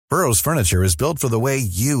Burrow's furniture is built for the way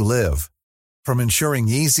you live. From ensuring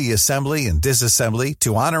easy assembly and disassembly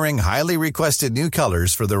to honoring highly requested new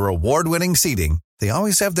colors for their award-winning seating, they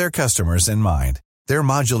always have their customers in mind. Their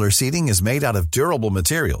modular seating is made out of durable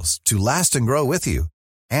materials to last and grow with you.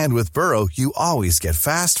 And with Burrow, you always get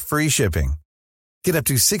fast, free shipping. Get up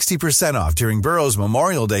to 60% off during Burrow's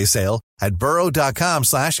Memorial Day sale at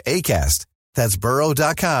burrow.com/ACAST. That's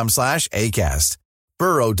burrow.com/ACAST.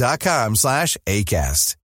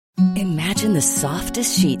 burrow.com/ACAST. Imagine the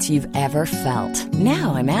softest sheets you've ever felt.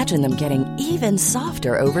 Now imagine them getting even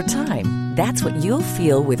softer over time. That's what you'll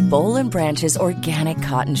feel with Boll & Branch's organic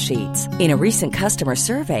cotton sheets. In a recent customer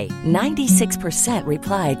survey, 96%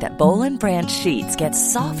 replied that Boll & Branch sheets get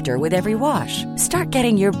softer with every wash. Start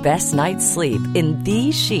getting your best night's sleep in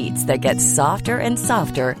these sheets that get softer and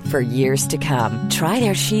softer for years to come. Try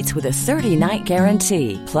their sheets with a 30-night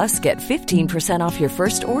guarantee. Plus, get 15% off your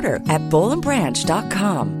first order at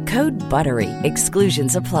bollandbranch.com. Code BUTTERY.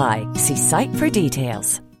 Exclusions apply. See site for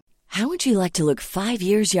details. How would you like to look 5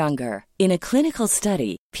 years younger? In a clinical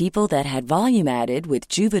study, people that had volume added with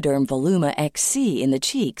Juvederm Voluma XC in the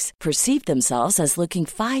cheeks perceived themselves as looking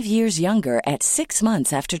 5 years younger at 6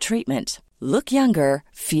 months after treatment. Look younger,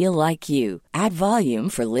 feel like you. Add volume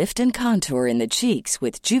for lift and contour in the cheeks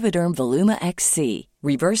with Juvederm Voluma XC.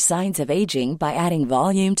 Reverse signs of aging by adding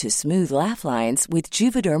volume to smooth laugh lines with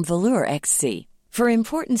Juvederm Volure XC. For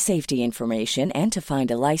important safety information and to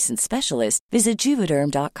find a licensed specialist, visit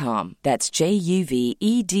Juvederm.com. That's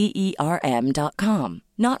JUVEDERM.com.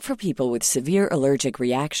 Not for people with severe allergic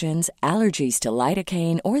reactions, allergies to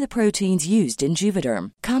lidocaine, or the proteins used in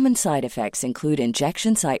Juvederm. Common side effects include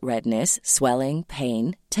injection site redness, swelling,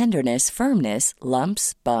 pain, tenderness, firmness,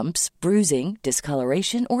 lumps, bumps, bruising,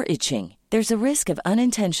 discoloration, or itching. There's a risk of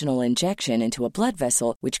unintentional injection into a blood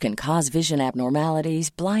vessel, which can cause vision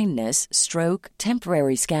abnormalities, blindness, stroke,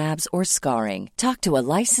 temporary scabs, or scarring. Talk to a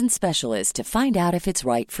licensed specialist to find out if it's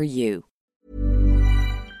right for you.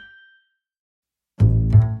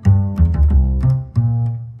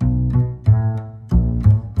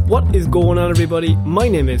 What is going on, everybody? My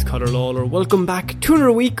name is Conor Lawler. Welcome back to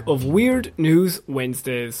another week of Weird News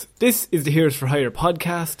Wednesdays. This is the Heroes for Hire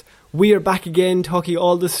podcast. We are back again talking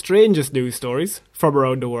all the strangest news stories from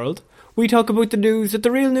around the world. We talk about the news that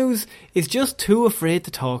the real news is just too afraid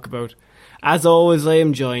to talk about. As always, I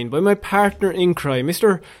am joined by my partner in crime,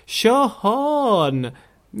 Mr. Sean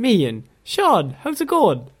Meehan. Sean, how's it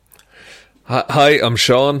going? Hi, I'm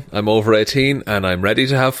Sean. I'm over 18 and I'm ready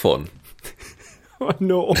to have fun. Oh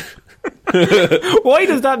no. Why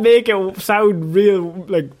does that make it sound real,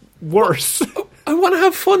 worse? I want to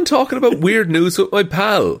have fun talking about weird news with my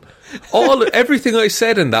pal. Everything I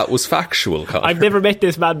said in that was factual, Conor. I've never met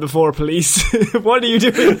this man before, police. What are you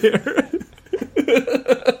doing here?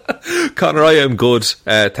 Conor, I am good.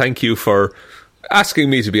 Thank you for asking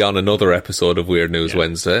me to be on another episode of Weird News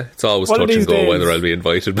Wednesday. It's always touch and go whether I'll be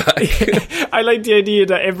invited back. I like the idea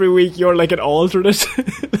that every week you're like an alternate.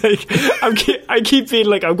 I keep feeling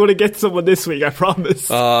like I'm going to get someone this week, I promise.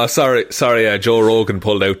 Sorry, Joe Rogan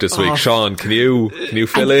pulled out this week. Sean, can you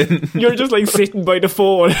fill in? You're just like sitting by the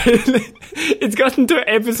phone. It's gotten to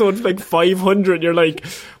episodes like 500. You're like,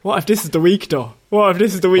 what if this is the week though? What if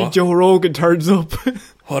this is the week Joe Rogan turns up?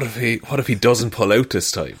 What if he doesn't pull out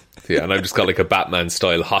this time? Yeah, and I've just got like a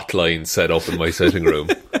Batman-style hotline set up in my sitting room.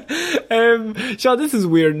 Sean, this is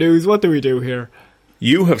weird news. What do we do here?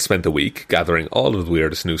 You have spent the week gathering all of the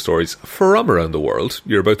weirdest news stories from around the world.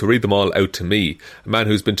 You're about to read them all out to me, a man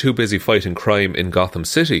who's been too busy fighting crime in Gotham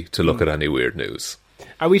City to look at any weird news.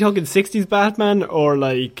 Are we talking 60s Batman or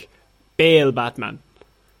like Bale Batman?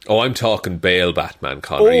 Oh, I'm talking Bale Batman,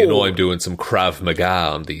 Conor. Oh. You know I'm doing some Krav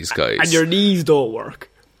Maga on these guys. And your knees don't work.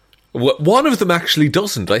 One of them actually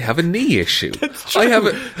doesn't. I have a knee issue. That's true. I have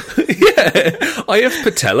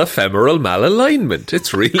patellofemoral malalignment.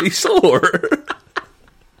 It's really sore.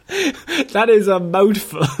 That is a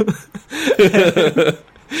mouthful.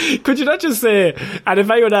 Could you not just say, and if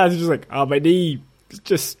anyone asks, just like, my knee is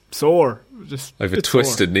just sore. I have a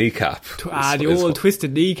twisted kneecap. The old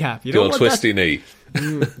twisted kneecap. The old twisty knee.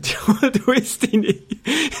 The old twisty knee.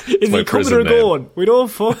 Is he coming or going? We don't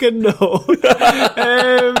fucking know.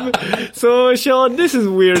 So, Sean, this is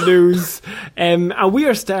weird news. And we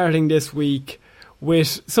are starting this week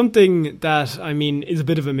with something that, is a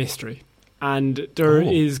bit of a mystery. And there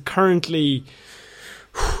is currently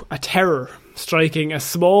a terror striking a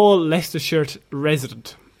small Leicestershire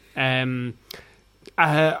resident. I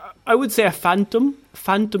would say a phantom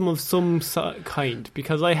of some kind,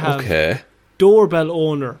 because I have doorbell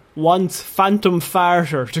owner wants phantom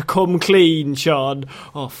farter to come clean, Sean.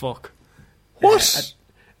 Oh fuck! What?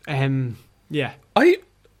 Yeah.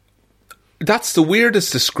 That's the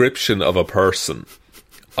weirdest description of a person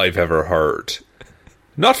I've ever heard.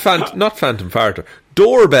 Not phantom farter.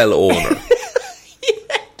 Doorbell owner.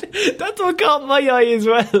 Yeah, that's what caught my eye as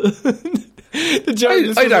well.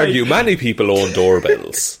 I'd argue many people own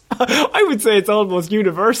doorbells. I would say it's almost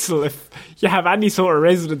universal if you have any sort of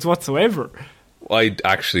residence whatsoever. I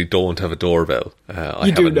actually don't have a doorbell. I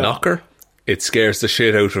have a knocker. It scares the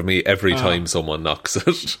shit out of me every time someone knocks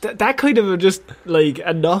it. That kind of just, like,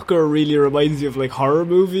 a knocker really reminds you of, like, horror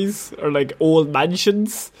movies or, like, old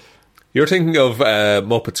mansions. You're thinking of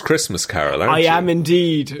Muppets Christmas Carol, aren't you? I am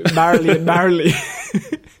indeed. Marley and Marley.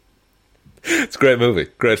 It's a great movie.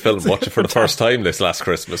 Great film. Watch it for the first time this last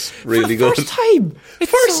Christmas. Really good. First time.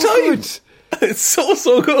 It's first so time. Good. It's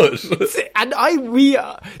so good. And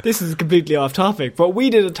this is completely off topic, but we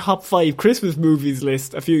did a top 5 Christmas movies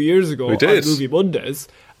list a few years ago on Movie Mondays,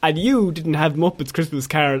 and you didn't have Muppets Christmas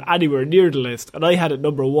Carol anywhere near the list, and I had it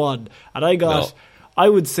number 1, and I got, I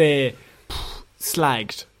would say,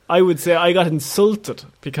 slagged. I would say I got insulted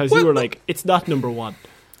because you were like, it's not number 1.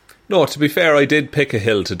 No, to be fair, I did pick a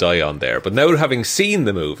hill to die on there, but now having seen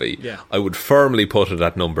the movie, I would firmly put it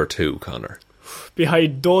at number 2, Connor.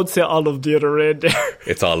 Behind Don't Say All of the Other Reindeer.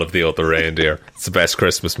 It's All of the Other Reindeer. It's the best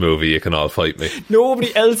Christmas movie. You can all fight me.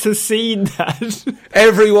 Nobody else has seen that.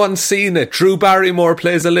 Everyone's seen it. Drew Barrymore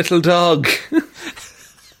plays a little dog.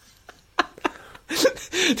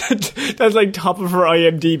 That's like top of her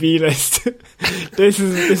IMDb list. This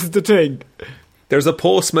is the thing. There's a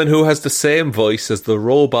postman who has the same voice as the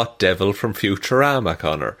robot devil from Futurama,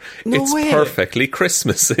 Connor. It's perfectly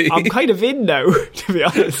Christmassy. I'm kind of in now, to be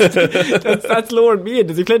honest. That's lured me in.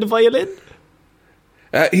 Does he play the violin?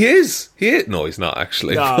 He is. No, he's not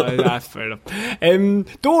actually. No, that's fair enough.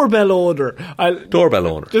 Doorbell owner. Doorbell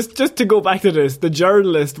owner. Just to go back to this, the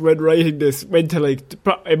journalist, when writing this, went to, like,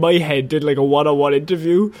 in my head, did like a one-on-one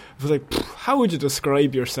interview. I was like, how would you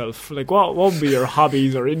describe yourself? Like, what would be your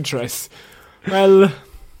hobbies or interests? Well,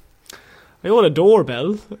 I own a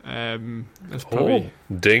doorbell. That's probably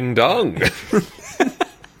ding dong.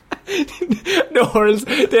 No,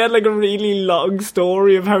 they had like a really long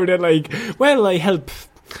story of how they I help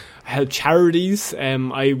charities.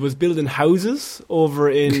 I was building houses over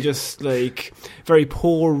in just like very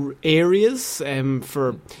poor areas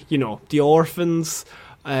for the orphans.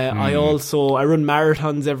 I run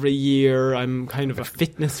marathons every year. I'm kind of a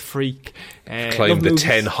fitness freak. Climbed the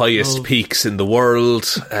 10 highest peaks in the world.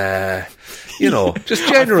 Just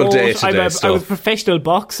general day-to-day stuff. I was a professional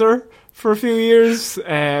boxer for a few years.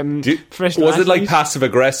 Was it like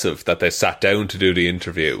passive-aggressive that they sat down to do the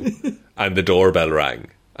interview and the doorbell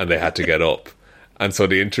rang and they had to get up? And so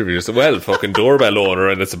the interviewer said, well, fucking doorbell owner,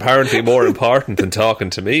 and it's apparently more important than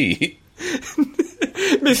talking to me.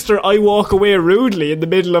 Mr. I walk away rudely in the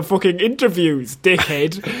middle of fucking interviews,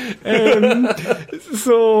 dickhead.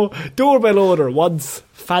 So, doorbell owner wants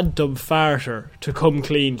phantom farter to come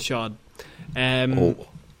clean, Sean. A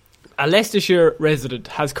Leicestershire resident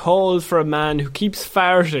has called for a man who keeps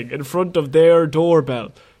farting in front of their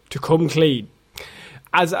doorbell to come clean.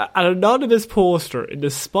 As an anonymous poster in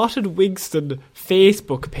the Spotted Wigston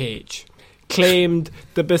Facebook page claimed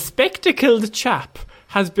the bespectacled chap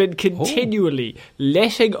has been continually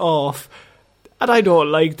letting off, and I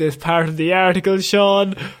don't like this part of the article,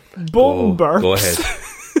 Sean, bum burps. Go ahead.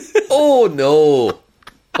 Oh no.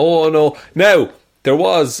 Now, there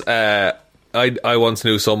was, I once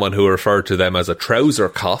knew someone who referred to them as a trouser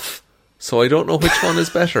cough, so I don't know which one is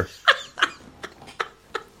better.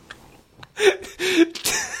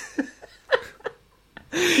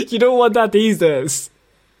 You don't want that these days.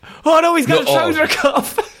 Oh no, he's got a trouser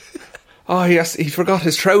cough. Oh yes, he forgot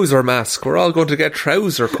his trouser mask. We're all going to get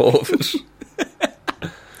trouser COVID.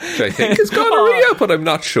 Which I think is gonorrhea, but I'm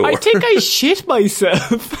not sure. I think I shit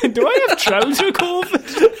myself. Do I have trouser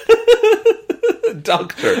COVID?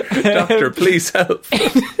 Doctor, please help.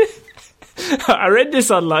 I read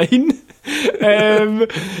this online.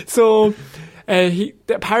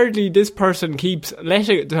 Apparently this person keeps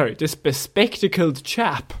this bespectacled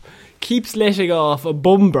chap keeps letting off a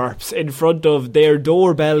bum burps in front of their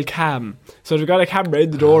doorbell cam. So they've got a camera in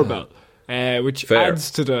the doorbell, which adds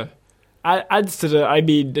to the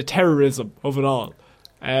terrorism of it all.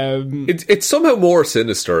 It's somehow more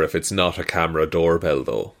sinister if it's not a camera doorbell,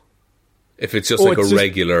 though. If it's just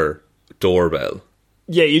regular doorbell.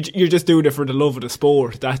 Yeah, you're just doing it for the love of the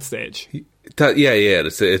sport at that stage.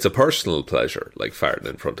 It's a personal pleasure, like farting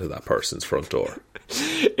in front of that person's front door.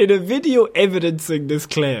 In a video evidencing this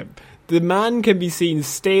claim, the man can be seen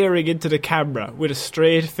staring into the camera with a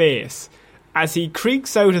straight face as he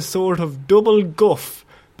creaks out a sort of double guff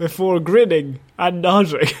before grinning and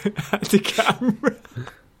nodding at the camera.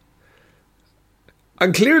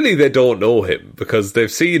 And clearly they don't know him because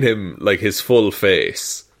they've seen him, like, his full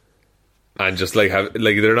face. And just, like,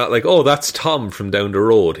 they're not like, oh, that's Tom from down the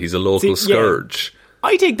road. He's a local scourge. Yeah,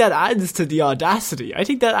 I think that adds to the audacity. I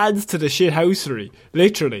think that adds to the shithousery,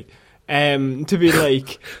 literally. To be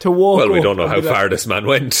like, to walk Well, we up don't know how far like, this man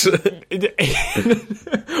went.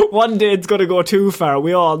 one day it's going to go too far,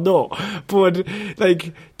 we all know. But,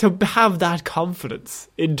 like, to have that confidence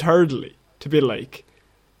internally, to be like,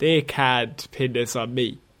 they can't pin this on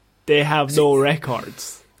me. They have no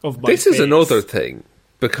records of my This face. is another thing,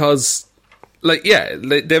 because, like, yeah,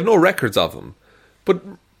 they have no records of him. But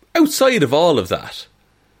outside of all of that,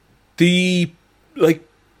 the, like,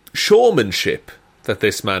 showmanship that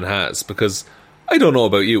this man has, because I don't know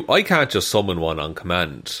about you, I can't just summon one on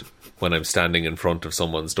command when I'm standing in front of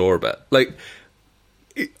someone's doorbell. Like,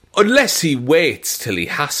 unless he waits till he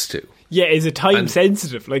has to. Yeah, is it time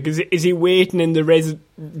sensitive? Like, is he waiting in the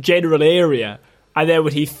general area, and then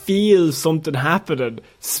when he feels something happening,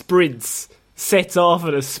 sets off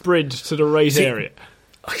at a sprint to the right area?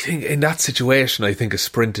 I think in that situation, I think a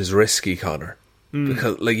sprint is risky, Connor,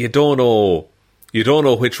 because like you don't know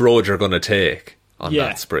which road you're going to take on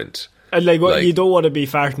that sprint, and like you don't want to be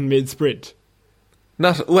farting mid-sprint.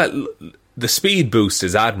 The speed boost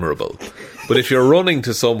is admirable, but if you're running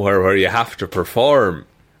to somewhere where you have to perform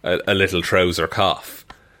a little trouser cough,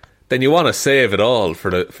 then you want to save it all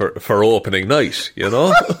for opening night, you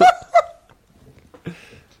know?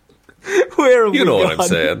 Where have you know what I'm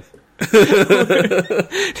saying?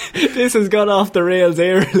 This has gone off the rails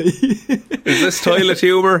early. Is this toilet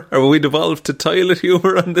humour? Or will we devolve to toilet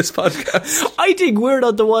humour on this podcast? I think we're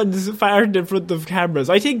not the ones farting in front of cameras.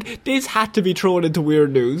 I think this had to be thrown into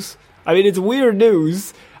weird news. I mean, it's weird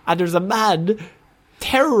news, and there's a man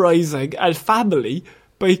terrorising a family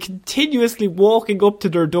by continuously walking up to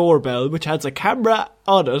their doorbell, which has a camera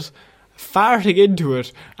on it, farting into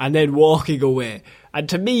it, and then walking away. And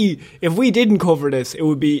to me, if we didn't cover this, it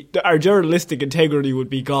would be, our journalistic integrity would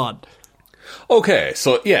be gone. Okay,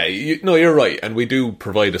 so yeah, you're right, and we do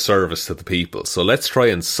provide a service to the people. So let's try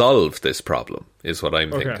and solve this problem, is what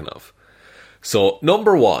I'm thinking of. So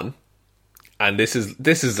number one, and this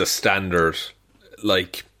is a standard,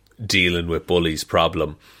 like, dealing with bullies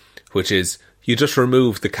problem, which is you just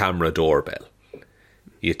remove the camera doorbell.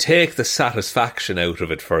 You take the satisfaction out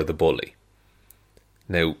of it for the bully.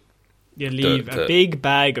 Now, you leave a big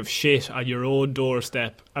bag of shit on your own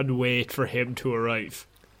doorstep and wait for him to arrive.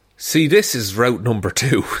 See, this is route number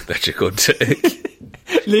 2 that you could take.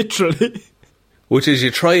 Literally. Which is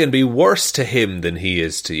you try and be worse to him than he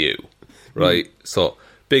is to you. Right? So,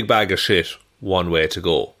 big bag of shit, one way to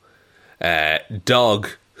go. Dog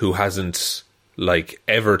who hasn't, like,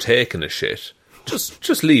 ever taken a shit,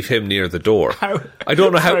 just leave him near the door. I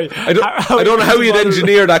don't know how you'd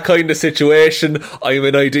engineer that kind of situation. I'm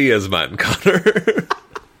an ideas man, Connor.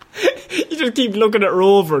 You just keep looking at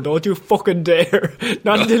Rover, don't you fucking dare.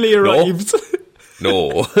 Not until he arrives.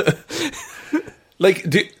 No.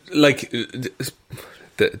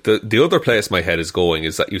 The other place my head is going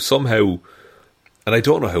is that you somehow, and I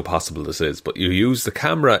don't know how possible this is, but you use the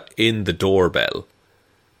camera in the doorbell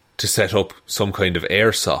to set up some kind of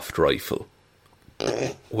airsoft rifle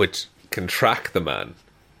which can track the man.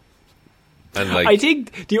 And like, I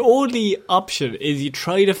think the only option is you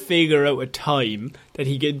try to figure out a time that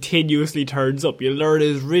he continuously turns up. You learn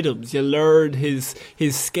his rhythms, you learn his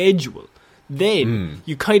schedule. Then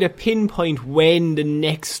you kind of pinpoint when the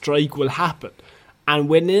next strike will happen. And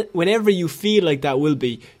whenever you feel like that will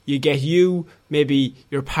be, you get maybe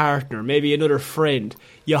your partner, maybe another friend.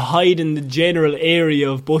 You hide in the general area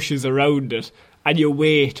of bushes around it, and you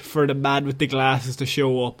wait for the man with the glasses to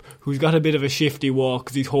show up, who's got a bit of a shifty walk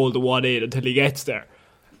because he's holding one in until he gets there.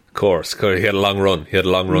 Of course, he had a long run. He had a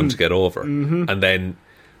long run to get over. Mm-hmm. And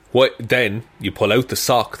then you pull out the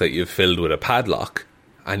sock that you've filled with a padlock,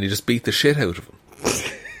 and you just beat the shit out of him.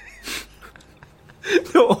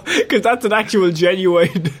 No, because that's an actual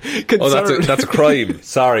genuine concern. Oh, that's a crime.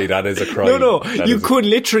 Sorry, that is a crime. No, you could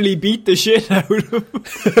literally beat the shit out of him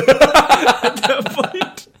at that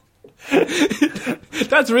point.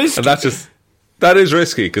 That's risky. And that is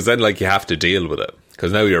risky, because then, like, you have to deal with it,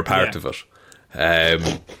 because now you're part of it.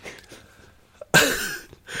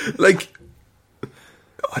 Like,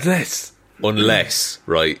 unless,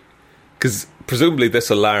 right? Because presumably this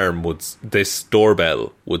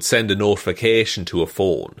doorbell would send a notification to a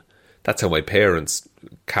phone. That's how my parents'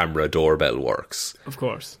 camera doorbell works. Of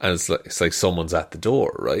course. And it's like someone's at the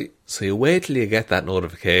door, right? So you wait till you get that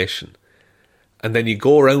notification, and then you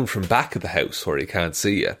go around from back of the house where he can't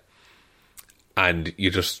see you, and you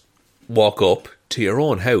just walk up to your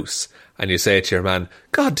own house, and you say to your man,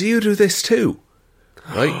 God, do you do this too?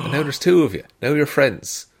 right? And now there's two of you. Now you're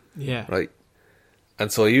friends. Yeah. Right?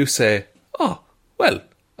 And so you say, oh, well,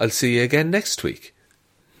 I'll see you again next week.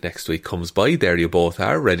 Next week comes by, there you both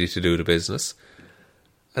are, ready to do the business.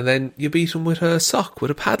 And then you beat him with a sock with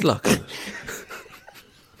a padlock in it.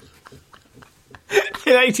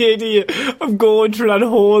 I like the idea of going through that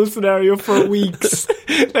whole scenario for weeks.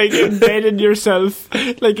 Like embedding yourself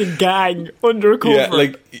like a gang undercover. Yeah,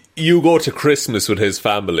 like you go to Christmas with his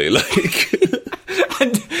family, like...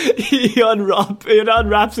 And he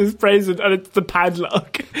unwraps his present and it's the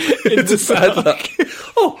padlock. It's a padlock.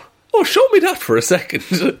 Oh, show me that for a second.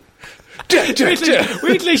 Wait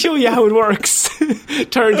till I show you how it works.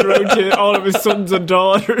 Turns around to all of his sons and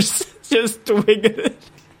daughters, just winging it.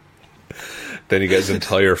 Then he gets his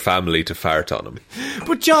entire family to fart on him.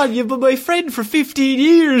 But John, you've been my friend for 15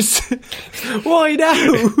 years. Why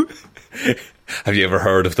now? Have you ever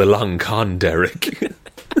heard of the long con, Derek?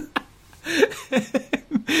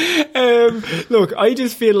 Look, I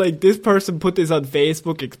just feel like this person put this on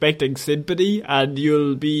Facebook expecting sympathy, and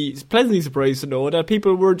you'll be pleasantly surprised to know that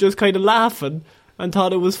people were just kind of laughing and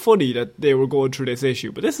thought it was funny that they were going through this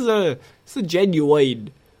issue. But this is a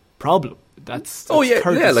genuine problem. That's like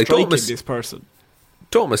striking this person.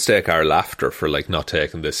 Don't mistake our laughter for like not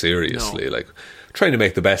taking this seriously. No. Like trying to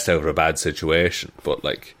make the best out of a bad situation, but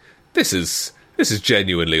like this is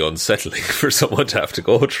genuinely unsettling for someone to have to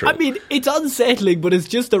go through. I mean, it's unsettling, but it's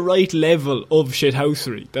just the right level of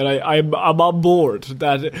shithousery that I'm on board.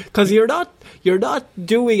 That because you're not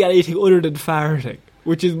doing anything other than farting,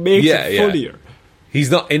 which makes it funnier. He's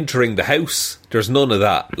not entering the house. There's none of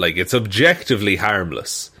that. Like it's objectively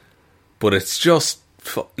harmless, but it's just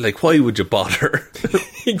like, why would you bother?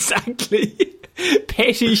 Exactly.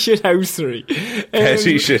 Petty shithousery.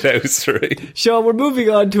 Petty shithousery. Sean, we're moving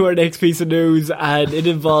on to our next piece of news, and it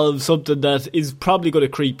involves something that is probably going to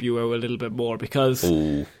creep you out a little bit more because...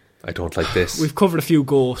 Ooh, I don't like this. We've covered a few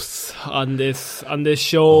ghosts on this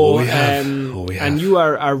show. We have. And you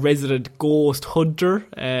are our resident ghost hunter.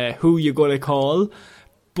 Who you going to call?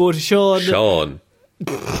 But Sean...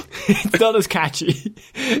 It's not as catchy.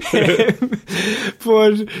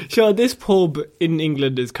 But Sean, this pub in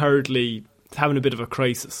England is currently having a bit of a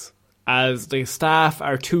crisis as the staff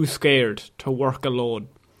are too scared to work alone,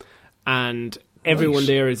 and everyone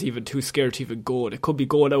there is even too scared to even go. They could be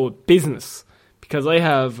going out of business because I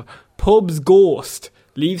have pub's ghost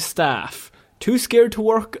leaves staff too scared to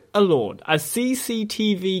work alone as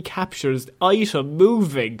CCTV captures item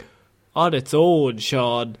moving on its own.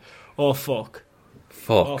 Sean, oh fuck.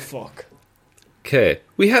 Oh fuck. Okay,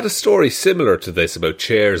 we had a story similar to this about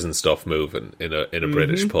chairs and stuff moving in a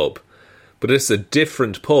British pub. But it's a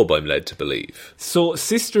different pub, I'm led to believe. So,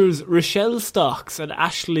 sisters Rochelle Stocks and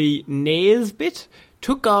Ashley Naisbitt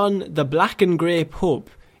took on the Black and Grey pub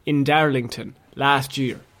in Darlington last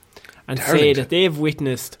year and say that they've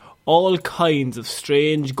witnessed all kinds of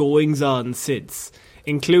strange goings-on since,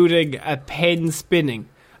 including a pen spinning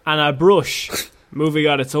and a brush moving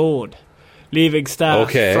on its own, leaving staff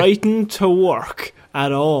frightened to work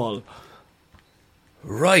at all.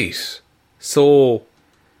 Right. So...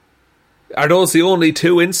 are those the only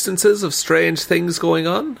two instances of strange things going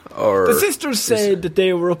on? Or the sisters said that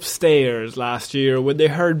they were upstairs last year when they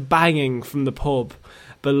heard banging from the pub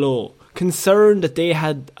below. Concerned that they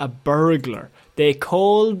had a burglar, they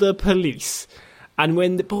called the police. And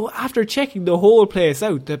after checking the whole place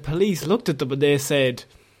out, the police looked at them and they said,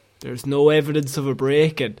 "There's no evidence of a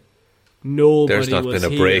break-in. Nobody was here. There's not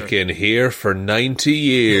been a break-in here for 90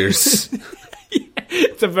 years."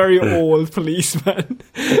 It's a very old policeman.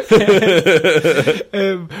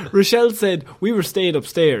 Rochelle said, "We were staying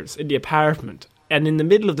upstairs in the apartment, and in the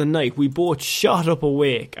middle of the night we both shot up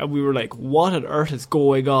awake and we were like, what on earth is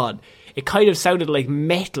going on? It kind of sounded like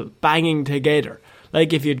metal banging together,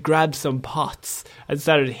 like if you'd grabbed some pots and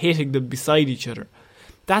started hitting them beside each other.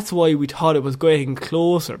 That's why we thought it was getting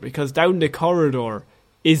closer, because down the corridor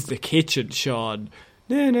is the kitchen, Sean."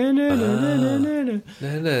 Of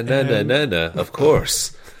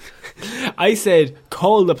course. I said,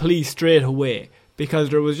 "Call the police straight away," because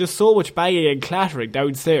there was just so much banging and clattering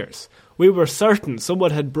downstairs. We were certain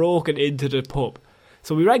someone had broken into the pub.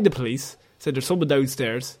 So we rang the police, said there's someone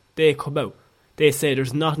downstairs. They come out. They say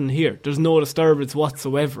there's nothing here. There's no disturbance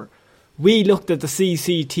whatsoever. We looked at the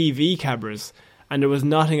CCTV cameras and there was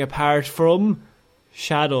nothing apart from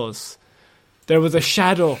shadows. There was a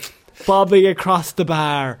shadow bobbing across the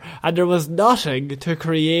bar, and there was nothing to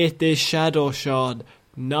create this shadow, Sean.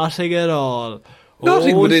 Nothing at all.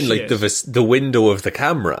 Nothing within like the window of the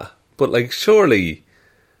camera. But like, surely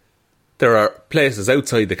there are places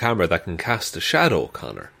outside the camera that can cast a shadow,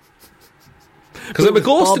 Connor. Because I'm a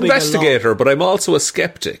ghost investigator, but I'm also a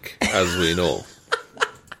skeptic, as we know.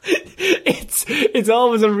 It's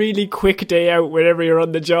always a really quick day out whenever you're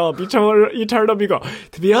on the job. You turn up, you go,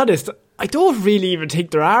 to be honest, I don't really even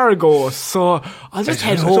think there are ghosts, so I'll just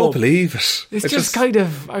head home. I don't believe it. It's just kind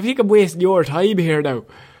of, I think I'm wasting your time here now.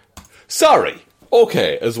 Sorry.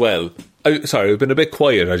 Okay, as well. Sorry, I've been a bit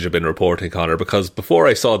quiet as you've been reporting, Connor, because before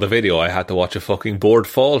I saw the video, I had to watch a fucking Board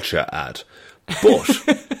Falcha ad.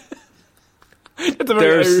 But... That's a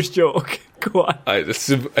very Irish joke. Go on.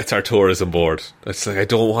 It's our tourism board. It's like, I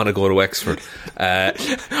don't want to go to Wexford. I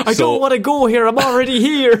don't want to go here. I'm already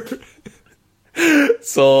here.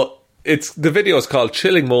 So the video is called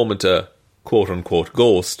 "Chilling Moment a quote unquote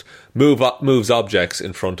ghost moves objects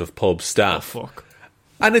in front of pub staff." Oh, fuck.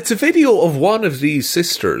 And it's a video of one of these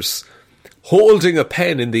sisters holding a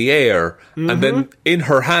pen in the air and then in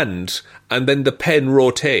her hand, and then the pen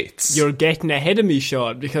rotates. You're getting ahead of me,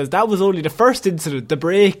 Sean, because that was only the first incident, the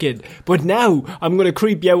break-in. But now I'm going to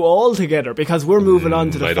creep you out altogether because we're moving on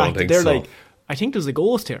to the fact that they're like, I think there's a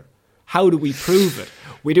ghost here. How do we prove it?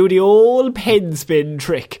 We do the old pen spin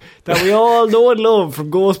trick that we all know and love from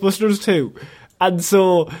Ghostbusters 2. And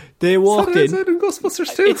so they walked in.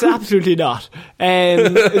 Ghostbusters 2? It's absolutely not.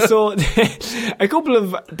 So a couple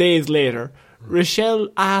of days later, Rochelle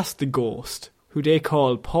asked the ghost, who they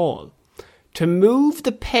call Paul, to move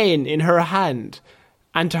the pen in her hand.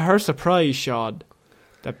 And to her surprise, Sean,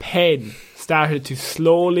 the pen started to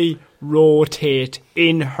slowly rotate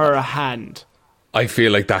in her hand. I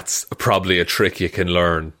feel like that's probably a trick you can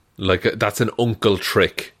learn. Like, that's an uncle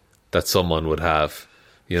trick that someone would have,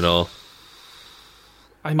 you know?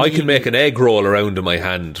 I can make an egg roll around in my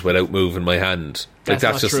hand without moving my hand. That's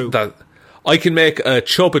not true. I can make a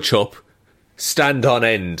Chupa Chup stand on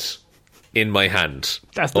end in my hand.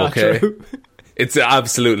 That's not true. It's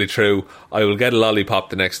absolutely true. I will get a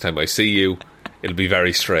lollipop the next time I see you. It'll be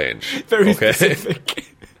very strange. Very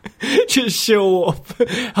specific. Just show up.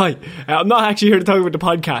 Hi, I'm not actually here to talk about the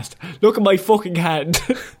podcast. Look at my fucking hand.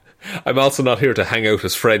 I'm also not here to hang out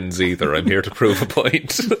as friends either. I'm here to prove a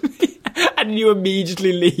point. And you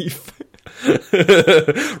immediately leave.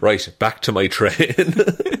 Right, back to my train.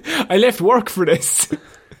 I left work for this.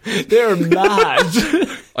 They're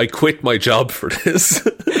mad. I quit my job for this.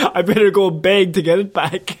 I better go beg to get it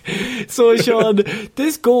back. So, Sean,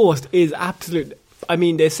 this ghost is absolute. I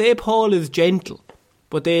mean, they say Paul is gentle,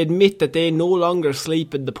 but they admit that they no longer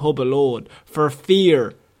sleep in the pub alone for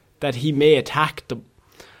fear that he may attack them.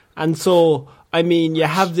 And so, I mean, you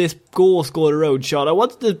have this ghost going around, Sean. I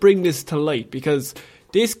wanted to bring this to light because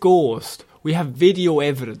this ghost, we have video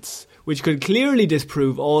evidence which could clearly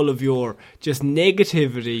disprove all of your just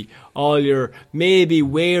negativity, all your maybe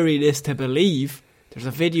wariness to believe. There's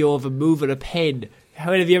a video of him moving a pen.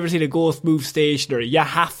 How have you ever seen a ghost move stationary? You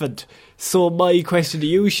haven't. So my question to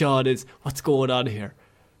you, Sean, is what's going on here?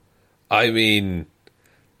 I mean,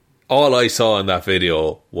 all I saw in that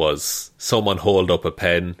video was someone hold up a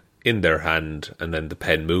pen in their hand and then the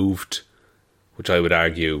pen moved, which I would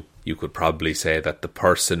argue you could probably say that the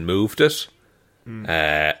person moved it.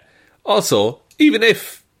 Also, even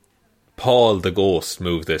if Paul the ghost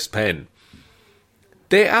moved this pen,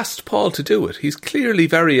 they asked Paul to do it. He's clearly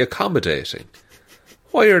very accommodating.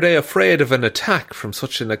 Why are they afraid of an attack from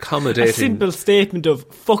such an accommodating... A simple statement of,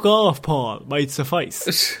 fuck off, Paul, might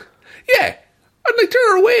suffice. Yeah. And, like,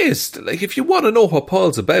 there are ways, like, if you want to know what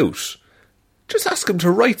Paul's about, just ask him to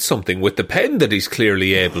write something with the pen that he's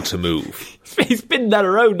clearly able to move. He's spinning that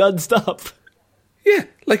around non-stop. Yeah,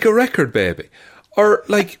 like a record, baby. Or,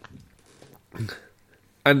 like...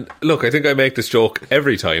 And, look, I think I make this joke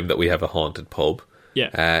every time that we have a haunted pub.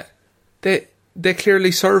 Yeah. They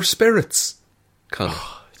clearly serve spirits.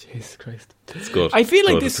 Oh, Jesus Christ. It's good. I feel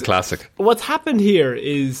like this is a classic. What's happened here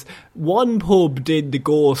is one pub did the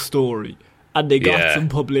ghost story and they got some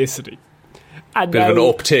publicity. And bit of an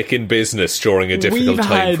uptick in business during a difficult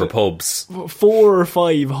time for pubs. 4 or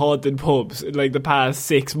 5 haunted pubs in like the past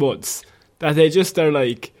 6 months that they just are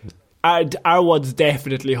like, our one's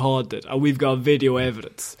definitely haunted and we've got video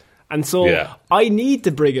evidence. And so I need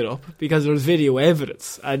to bring it up because there's video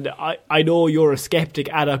evidence. And I know you're a skeptic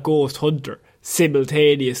and a ghost hunter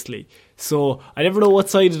simultaneously. So I never know what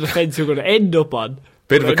side of the fence you're going to end up on.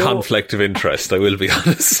 Bit of a conflict of interest, I will be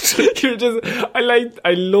honest.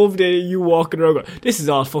 I love you walking around going, this is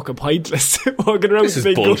all fucking pointless. Walking around this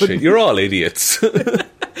is bullshit. Gun. You're all idiots.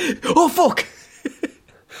 Oh, fuck.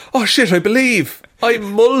 Oh, shit, I believe.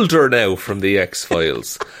 I'm Mulder now from the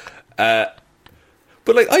X-Files. But,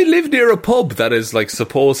 like, I live near a pub that is, like,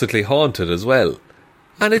 supposedly haunted as well.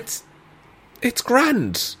 And it's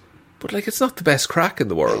grand. But, like, it's not the best crack in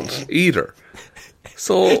the world either.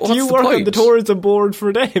 So what's do you the work point? on the tourism board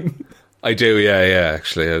for them? I do, yeah,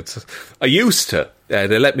 actually. I used to.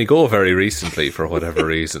 They let me go very recently for whatever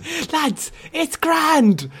reason. Lads, it's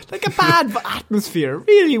grand. Like a bad atmosphere.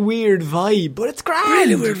 Really weird vibe, but it's grand.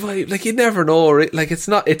 Really weird vibe. Like, you never know. Like, it's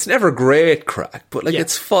never great crack, but like,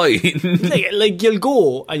 it's fine. like you'll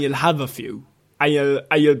go and you'll have a few. And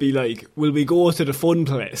you'll be like, will we go to the fun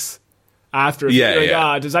place? After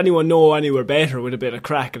does anyone know anywhere better with a bit of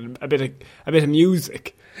crack and a bit of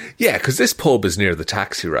music? Yeah, because this pub is near the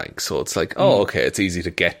taxi rank, so it's like, okay, it's easy to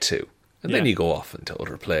get to. And then you go off into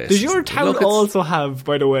other places. Does your town also have,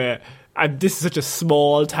 by the way, and this is such a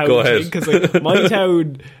small town thing, because like, my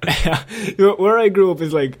town, where I grew up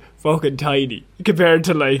is like fucking tiny compared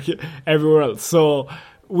to like everywhere else. So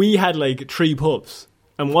we had like 3 pubs,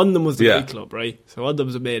 and one of them was the nightclub, right? So one of them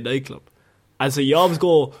was a main nightclub. And so you always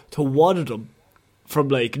go to one of them from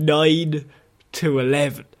like 9 to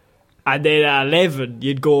 11. And then at 11,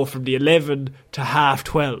 you'd go from the 11 to half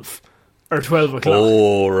 12. Or 12 o'clock.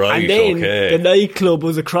 Oh, right, and then the nightclub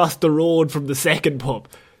was across the road from the second pub.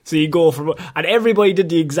 So you go from... And everybody did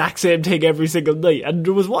the exact same thing every single night. And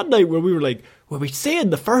there was one night where we were like, well, we'd stay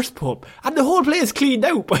in the first pub. And the whole place cleaned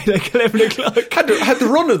out by like 11 o'clock. Had the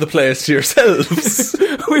run of the place to yourselves.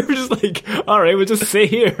 We were just like, alright, we'll just stay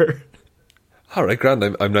here. Alright,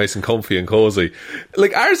 grand, I'm nice and comfy and cosy.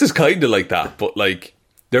 Like, ours is kind of like that, but like,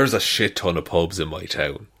 there's a shit ton of pubs in my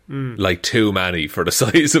town. Like, too many for the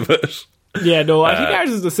size of it. Yeah, no, I think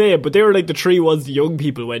ours is the same, but they were like the 3 ones the young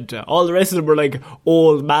people went to. All the rest of them were like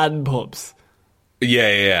old man pubs.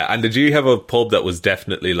 Yeah. And did you have a pub that was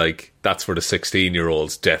definitely like, that's where the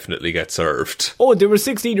 16-year-olds definitely get served? Oh, there were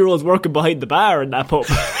 16-year-olds working behind the bar in that pub.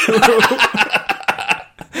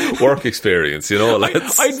 Work experience, you know,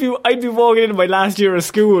 lads. I'd be walking into my last year of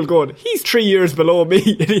school going, he's 3 years below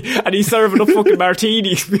me, and he's serving up fucking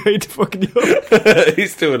martinis behind the fucking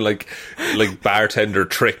He's doing like bartender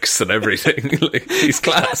tricks and everything. Like, he's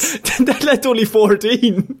class. That lad's only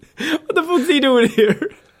 14. What the fuck's he doing here?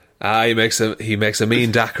 He makes a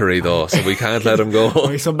mean daiquiri though, so we can't let him go. Oh,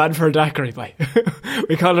 he's some man for a daiquiri, boy.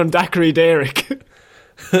 We call him Daiquiri Derek.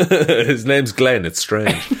 His name's Glenn, it's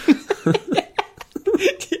strange.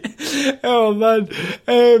 Oh man.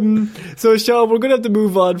 So Sean, we're going to have to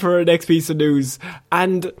move on for our next piece of news.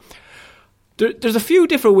 And there's a few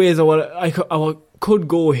different ways I could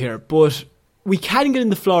go here, but we can get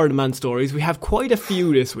into Florida Man stories. We have quite a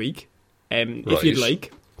few this week, if you'd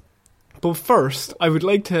like. But first, I would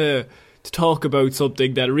like to talk about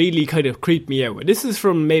something that really kind of creeped me out. And this is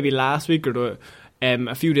from maybe last week or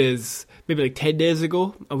a few days, maybe like 10 days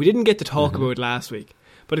ago. And we didn't get to talk about it last week.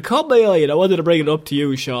 But it caught my eye and I wanted to bring it up to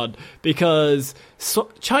you, Sean, because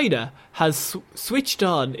China has switched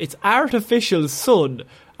on its artificial sun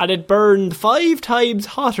and it burned 5 times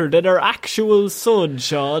hotter than our actual sun,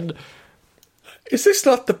 Sean. Is this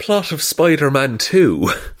not the plot of Spider-Man 2?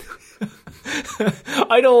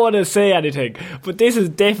 I don't want to say anything, but this is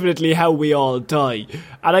definitely how we all die.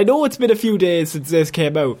 And I know it's been a few days since this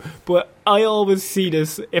came out, but I always see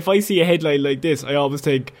this, if I see a headline like this, I always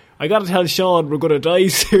think, I gotta tell Sean we're gonna die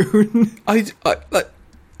soon. I like,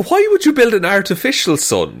 why would you build an artificial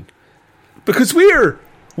sun? Because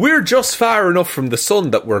we're just far enough from the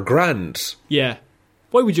sun that we're grand. Yeah.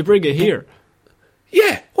 Why would you bring it here?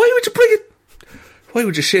 Yeah, why would you bring it? Why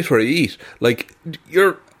would you shit where you eat? Like,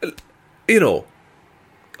 you're,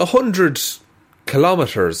 100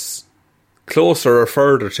 kilometres closer or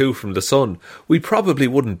further to from the sun, we probably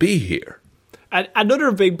wouldn't be here. And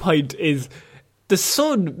another big point is the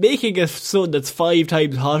sun, making a sun that's 5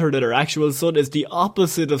 times hotter than our actual sun is the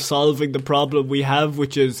opposite of solving the problem we have,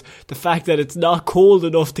 which is the fact that it's not cold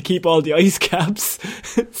enough to keep all the ice caps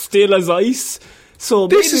still as ice. So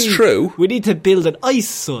this is true. We need to build an ice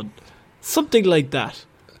sun. Something like that.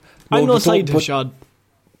 I'm no scientist, Sean.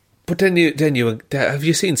 But then you have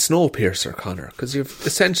you seen Snowpiercer, Connor? Because you've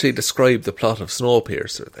essentially described the plot of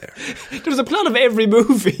Snowpiercer there. There's a plot of every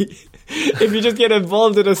movie. If you just get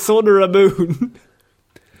involved in a sun or a moon.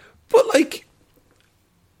 But like,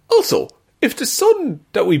 also, if the sun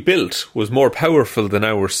that we built was more powerful than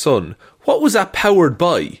our sun, what was that powered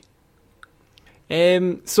by?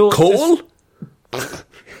 Coal?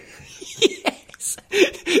 Yes.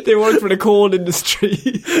 They worked for the coal industry.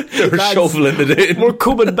 They were shoveling it in. We're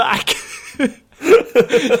coming back. This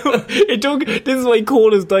is why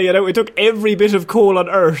coal is dying out. It took every bit of coal on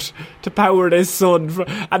Earth to power this sun,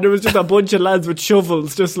 and there was just a bunch of lads with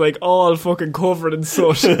shovels, just like all fucking covered in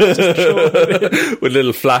soot, with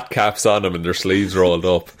little flat caps on them and their sleeves rolled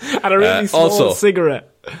up, and a really small cigarette.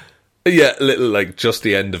 Yeah, little, like, just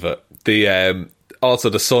the end of it. also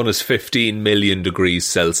the sun is 15 million degrees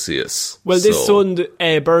Celsius. Well, this sun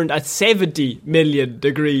burned at 70 million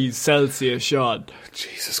degrees Celsius, Sean.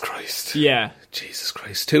 Jesus Christ. Yeah. Jesus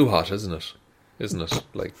Christ. Too hot, isn't it? Isn't it?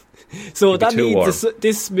 Like, so that means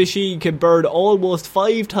this machine can burn almost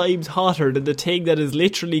 5 times hotter than the thing that is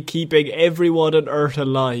literally keeping everyone on Earth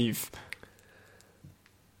alive.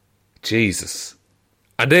 Jesus.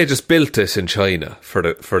 And they just built this in China for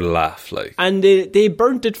the laugh, like. And they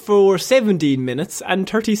burnt it for 17 minutes and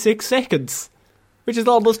 36 seconds, which is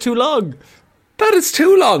almost too long. That is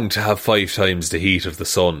too long to have 5 times the heat of the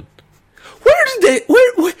sun. Where did they?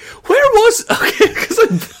 Where was?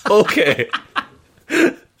 Okay,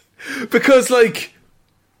 because like,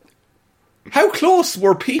 how close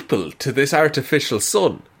were people to this artificial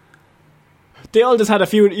sun? They all just had a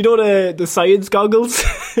few, you know, the science goggles?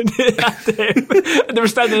 They were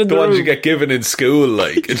standing in the ones room. You get given in school,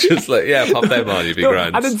 like, it's just like, yeah, pop them on, you'd be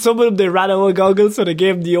grand. And then some of them, they ran out of goggles, so they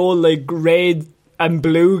gave them the old, like, red and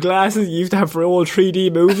blue glasses you used to have for old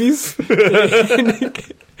 3D movies.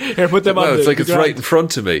 Here, put them on. It's like it's right in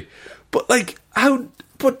front of me. But, like, how,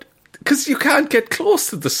 but, because you can't get close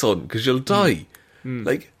to the sun, because you'll die.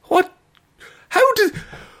 Like, what, how did...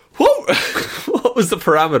 What was the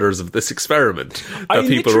parameters of this experiment that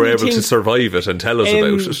people were able to survive it and tell us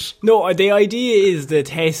about it? No, the idea is the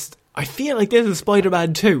test. I feel like this is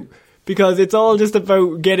Spider-Man 2, because it's all just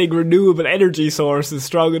about getting renewable energy sources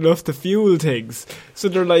strong enough to fuel things. So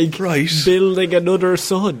they're like building another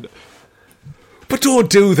sun. But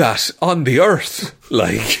don't do that on the Earth.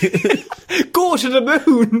 Like, go to the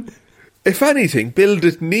moon. If anything, build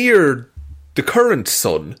it near the current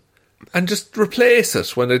sun. And just replace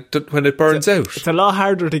it when it burns out. It's a lot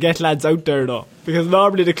harder to get lads out there though, because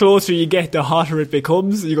normally the closer you get, the hotter it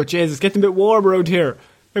becomes. You go, Jesus, it's getting a bit warmer out here.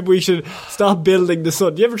 Maybe we should stop building the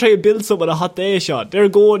sun. You ever try to build something on a hot day, Sean? They're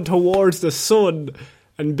going towards the sun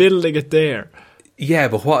and building it there. Yeah,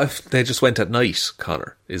 but what if they just went at night,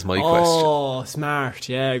 Connor, is my question. Oh, smart.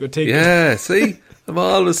 Yeah, good thinking. Yeah, see? I'm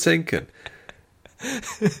always thinking.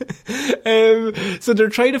 So they're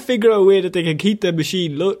trying to figure out a way that they can keep the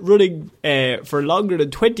machine running for longer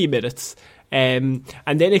than 20 minutes, and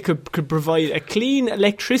then it could provide a clean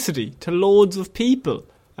electricity to loads of people,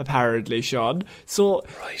 apparently, Sean. So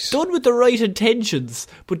done with the right intentions,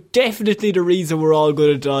 but definitely the reason we're all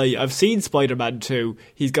going to die. I've seen Spider-Man 2.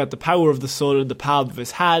 He's got the power of the sun in the palm of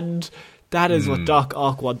his hand. That is what Doc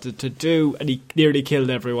Ock wanted to do, and he nearly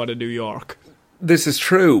killed everyone in New York. This is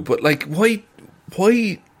true, but like, why?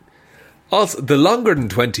 Also, the longer than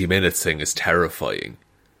 20 minutes thing is terrifying,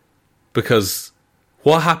 because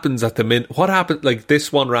what happens at the minute? What happened? Like,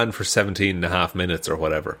 this one ran for 17 and a half minutes or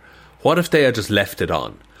whatever. What if they had just left it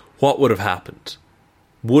on? What would have happened?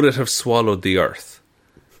 Would it have swallowed the Earth?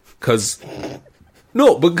 Because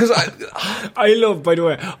I love, by the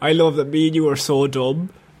way, I love that me and you are so dumb.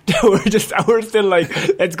 We're still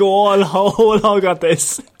like, let's go all whole hog at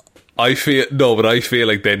this. I feel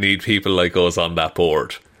like they need people like us on that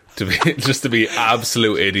board to be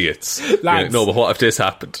absolute idiots. Lads, no, but what if this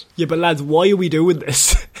happened? Yeah, but lads, why are we doing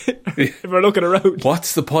this? If we're looking around,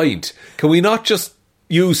 what's the point? Can we not just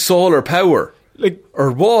use solar power, like,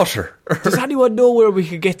 or water? Does anyone know where we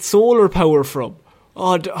could get solar power from?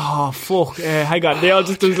 Oh fuck! Hang on,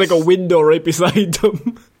 there's like a window right beside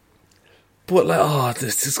them. But like,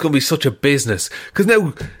 this is going to be such a business,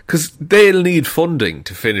 because they'll need funding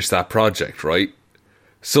to finish that project, right?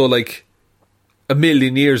 So like, 1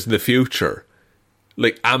 million years in the future,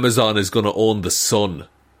 like, Amazon is going to own the sun.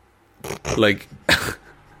 Like,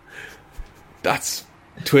 that's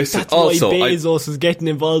twisted. That's why Bezos is getting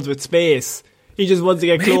involved with space. He just wants to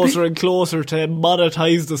get closer and closer to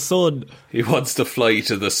monetize the sun. He wants to fly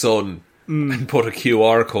to the sun and put a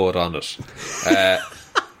QR code on it.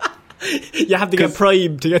 You have to get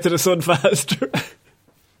Prime to get to the sun faster.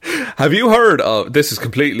 Have you heard of, this is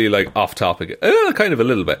completely like off topic, kind of a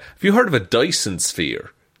little bit. Have you heard of a Dyson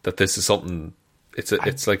sphere? That this is something, it's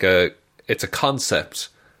a concept.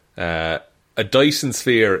 A Dyson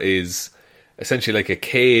sphere is essentially like a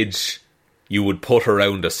cage you would put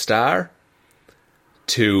around a star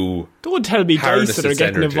to, don't tell me Dyson are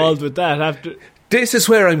getting involved with that. This is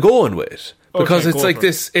where I'm going with. Because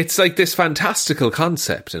it's like this fantastical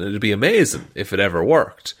concept, and it'd be amazing if it ever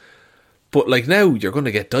worked. But like, now you're going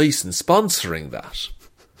to get Dyson sponsoring that,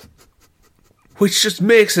 which just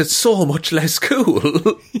makes it so much less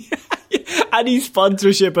cool. Any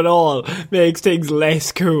sponsorship at all makes things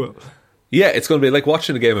less cool. Yeah, it's going to be like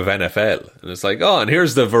watching a game of NFL, and it's like, and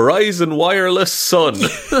here's the Verizon wireless sun.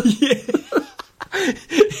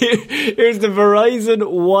 Here's the Verizon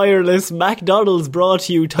wireless McDonald's brought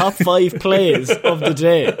to you top 5 plays of the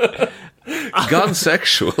day. Gone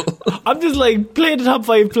sexual. I'm just like, play the top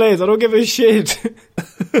 5 plays. I don't give a shit.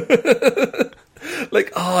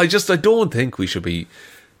 Like, I don't think we should be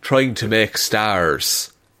trying to make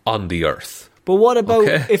stars on the Earth. But what about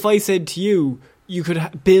if I said to you, you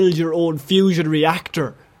could build your own fusion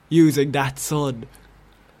reactor using that sun?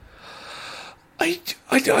 I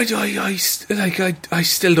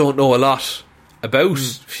still don't know a lot about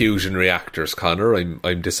fusion reactors, Connor.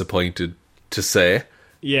 I'm disappointed to say.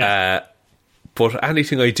 Yeah. But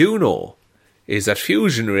anything I do know is that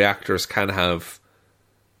fusion reactors can have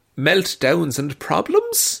meltdowns and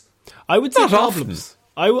problems. I would say Not problems.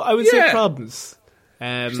 I would say problems.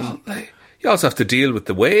 You also have to deal with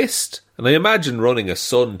the waste. And I imagine running a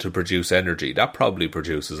sun to produce energy, that probably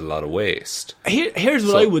produces a lot of waste. Here's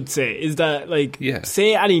what I would say, is that,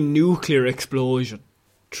 say any nuclear explosion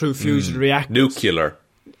through fusion reactors.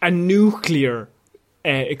 A nuclear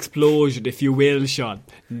explosion, if you will, Sean.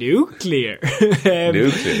 Nuclear.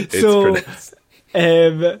 Nuclear.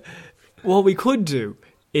 So, what we could do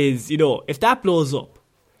is, if that blows up,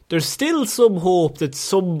 there's still some hope that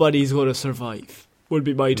somebody's going to survive, would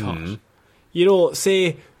be my thought.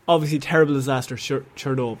 Say, obviously, terrible disaster,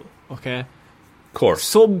 Chernobyl, okay? Of course.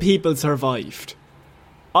 Some people survived.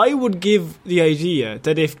 I would give the idea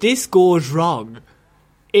that if this goes wrong,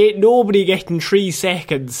 ain't nobody getting 3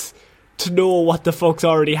 seconds to know what the fuck's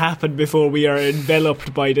already happened before we are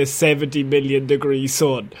enveloped by the 70 million degree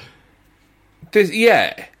sun. Because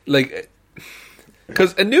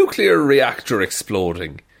a nuclear reactor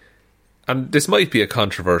exploding, and this might be a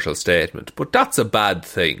controversial statement, but that's a bad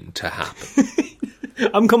thing to happen.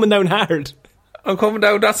 I'm coming down hard.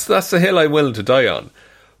 That's the hill I'm willing to die on.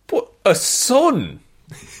 But a sun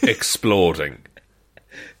exploding,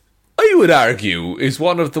 I would argue, is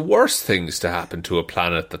one of the worst things to happen to a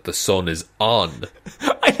planet that the sun is on.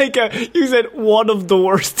 I think you said one of the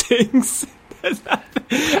worst things.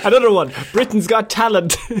 Another one, Britain's Got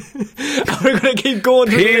Talent. We're going to keep going.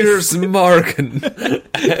 Piers Morgan.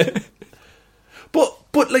 But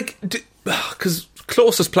because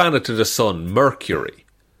closest planet to the sun, Mercury.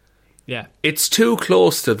 Yeah. It's too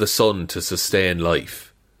close to the sun to sustain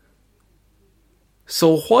life.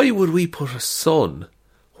 So why would we put a sun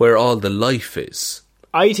where all the life is?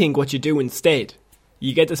 I think what you do instead,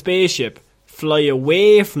 you get the spaceship, fly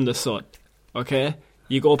away from the sun, okay?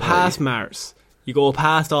 You go past Mars. You go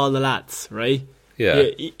past all the lads, right? Yeah.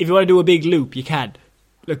 If you want to do a big loop, you can.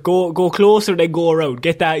 Go closer, then go around.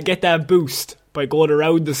 Get that boost by going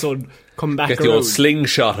around the sun, come back around. Get the old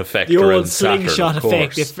slingshot effect. The old slingshot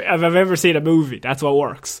effect. If I've ever seen a movie, that's what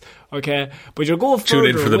works. Okay, but you'll go further. Tune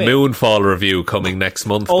in for the Moonfall review coming next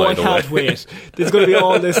month. By the way, I can't wait. There's going to be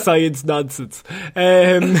all this science nonsense.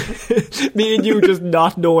 Me and you just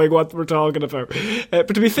not knowing what we're talking about. But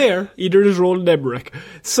to be fair, either is Roland Emmerich.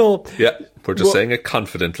 So yeah, we're just saying it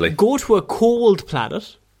confidently. Go to a cold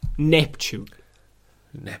planet, Neptune.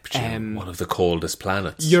 One of the coldest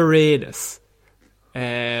planets. Uranus.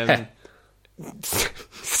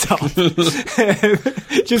 Stop.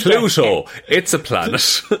 Just Pluto. It's a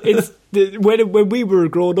planet. When we were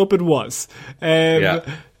growing up, it was.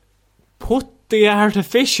 Put the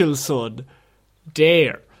artificial sun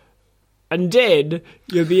there, and then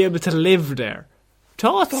you'll be able to live there.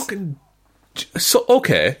 Thoughts? So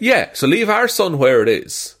leave our sun where it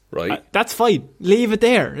is, right? That's fine. Leave it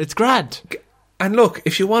there. It's grand. And look,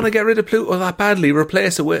 if you want to get rid of Pluto that badly,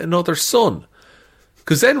 replace it with another sun.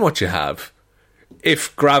 Because then what you have,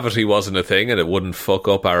 if gravity wasn't a thing and it wouldn't fuck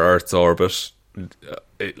up our Earth's orbit,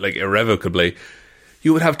 irrevocably,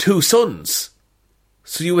 you would have 2 suns.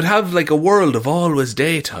 So you would have a world of always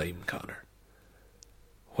daytime, Connor,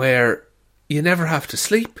 where you never have to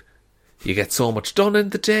sleep. You get so much done in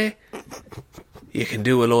the day. You can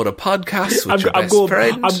do a load of podcasts with your best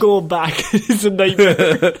friend. I'm going back. It's a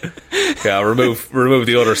nightmare. Yeah, remove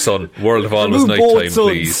the other sun. World of always nighttime,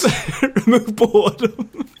 please. Remove both of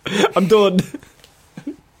them. I'm done.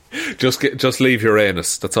 Just leave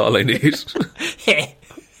Uranus. That's all I need.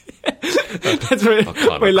 That's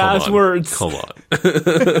my last words. Come on.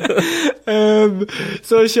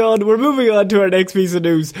 So, Sean, we're moving on to our next piece of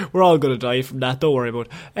news. We're all going to die from that. Don't worry about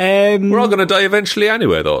it. We're all going to die eventually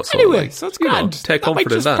anyway, though. So so it's grand. Take comfort in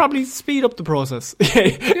that. Might just probably speed up the process.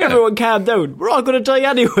 Everyone calm down. We're all going to die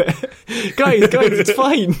anyway. guys, it's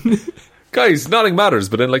fine. Guys, nothing matters,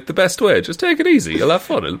 but in the best way. Just take it easy. You'll have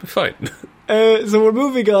fun. It'll be fine. So we're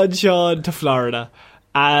moving on, Sean, to Florida.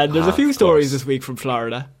 And there's a few stories this week from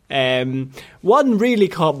Florida. One really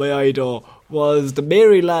caught my eye, though, was the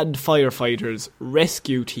Maryland firefighters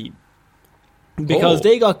rescue team. Because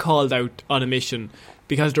they got called out on a mission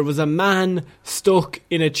because there was a man stuck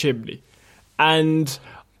in a chimney. And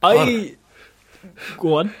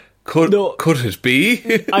Go on. Could it be?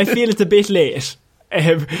 I feel it's a bit late.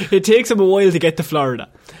 It takes them a while to get to Florida.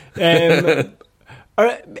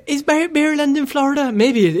 Is Maryland in Florida?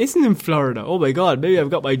 Maybe it isn't in Florida. Oh my god, maybe I've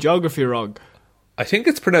got my geography wrong. I think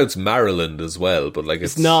it's pronounced Maryland as well, but like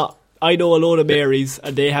it's not. I know a load of Marys,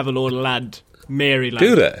 and they have a load of land. Maryland.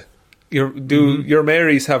 Do they? Your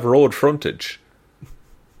Marys have road frontage?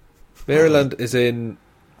 Maryland is in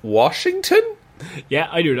Washington? Yeah,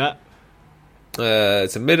 I do that.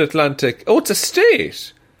 It's a mid-Atlantic. Oh, it's a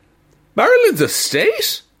state. Maryland's a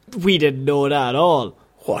state? We didn't know that at all.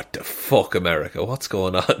 What the fuck, America? What's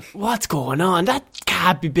going on? What's going on? That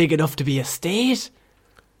can't be big enough to be a state.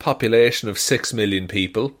 Population of 6 million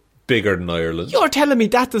people. Bigger than Ireland. You're telling me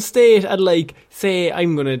that's a state, and like, say,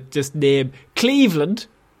 I'm going to just name Cleveland.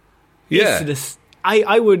 Yeah.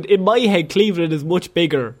 I would, in my head, Cleveland is much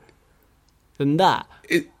bigger than that.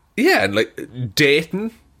 Yeah, and like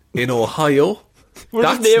Dayton in Ohio. We're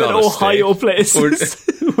just naming Ohio places.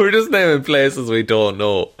 We're just naming places we don't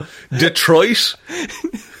know. Detroit,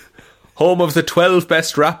 home of the 12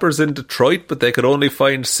 best rappers in Detroit, but they could only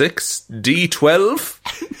find 6. D12.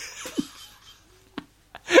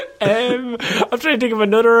 I'm trying to think of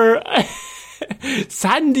another.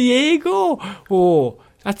 San Diego. Oh,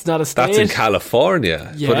 that's not a state. That's in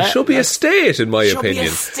California, yeah, but it should be a state, in my opinion.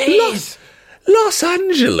 Should be a state. Los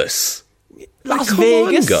Angeles. Las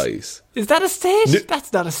Vegas, on, guys. Is that a state?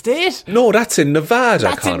 That's not a state. No, that's in Nevada,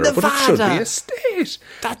 that's Connor. In Nevada. But it should be a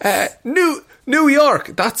state. New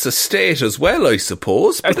York, that's a state as well, I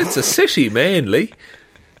suppose, but it's a city mainly.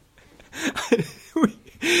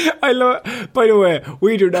 By the way,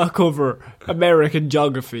 we do not cover American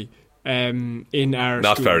geography in our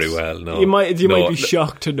not schools. Very well. No, you might be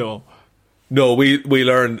shocked to know. No, we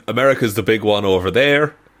learn America's the big one over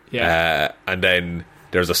there. Yeah, and then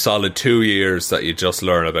there's a solid 2 years that you just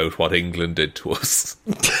learn about what England did to us.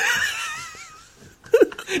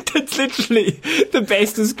 That's literally the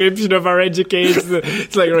best description of our education.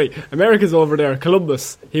 It's like, right, America's over there.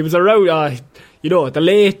 Columbus, he was around, the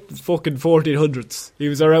late fucking 1400s. He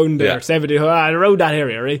was around there, 70, around that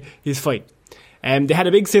area, right? He's fine. They had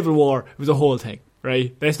a big civil war. It was a whole thing,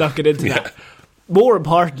 right? Let's not get into that. More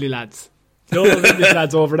importantly, lads, those English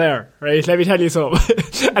lads over there, right? Let me tell you something.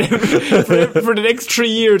 And for the next 3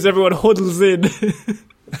 years, everyone huddles in.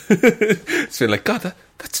 It's been like, God,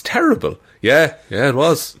 that's terrible. Yeah, it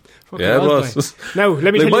was. Fucking it was. Now,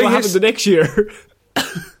 let me tell you what happened the next year.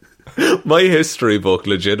 My history book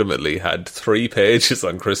legitimately had 3 pages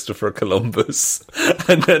on Christopher Columbus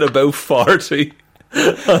and then about 40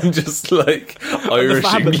 on just like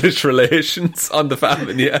Irish-English relations on the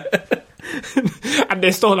famine, yeah. And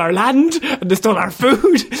they stole our land, and they stole our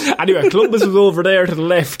food. Anyway, Columbus was over there to the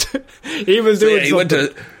left. He was doing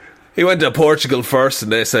something. He went to Portugal first,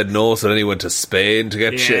 and they said no, so then he went to Spain to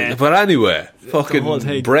get shit. But anyway,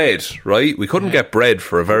 fucking bread, right? We couldn't get bread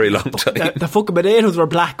for a very long time. The fucking potatoes were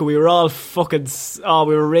black, and we were all fucking... Oh,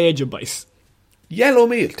 we were raging, boys. Yellow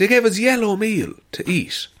meal. They gave us yellow meal to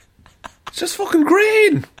eat. It's just fucking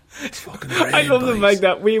grain. It's fucking grain, I love the fact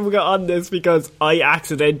that we got on this because I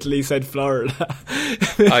accidentally said Florida.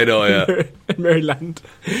 I know, yeah. Maryland.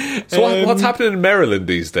 So what's happening in Maryland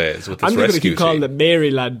these days with this rescue team? I'm going to keep calling it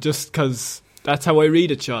Maryland just because that's how I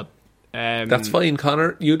read it, Sean. That's fine,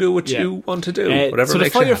 Connor. You do what you want to do. Whatever so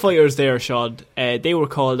makes the firefighters there, Sean, they were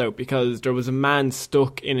called out because there was a man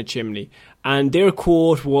stuck in a chimney. And their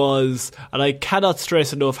quote was, and I cannot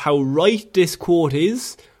stress enough how right this quote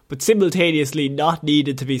is, but simultaneously not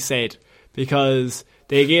needed to be said, because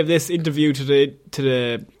they gave this interview to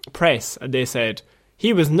the press and they said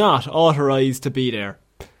he was not authorised to be there.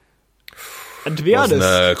 And to be honest,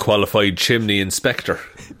 a qualified chimney inspector.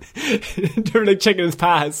 They were like checking his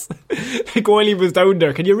pass. Like while he was down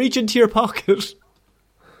there, can you reach into your pocket?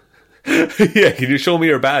 Yeah, can you show me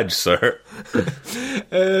your badge, sir?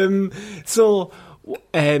 A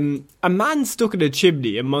man stuck in a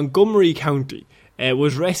chimney in Montgomery County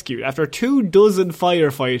was rescued after 24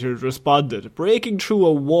 firefighters responded, breaking through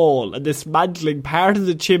a wall and dismantling part of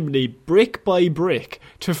the chimney brick by brick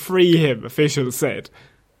to free him, officials said.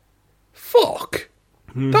 Fuck.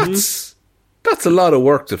 Mm-hmm. That's a lot of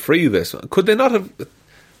work to free this. Could they not have...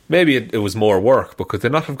 Maybe it was more work, but could they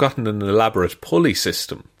not have gotten an elaborate pulley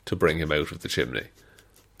system to bring him out of the chimney?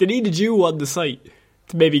 They needed you on the site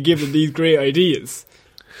to maybe give them these great ideas.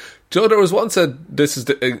 Joe, there was once this is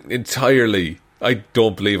entirely... I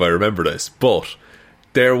don't believe I remember this, but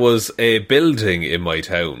there was a building in my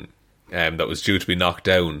town that was due to be knocked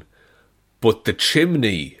down, but the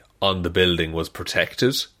chimney on the building was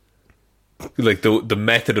protected. Like the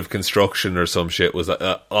method of construction or some shit was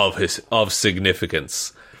of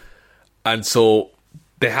significance. And so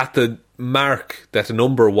they had to mark that the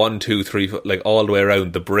number 1, 2, 3, like all the way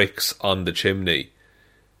around the bricks on the chimney,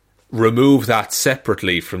 remove that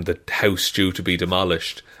separately from the house due to be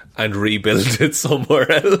demolished, and rebuild it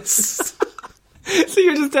somewhere else. So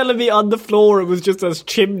you're just telling me on the floor it was just a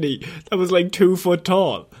chimney that was like 2 foot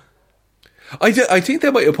tall? I think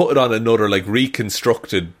they might have put it on another like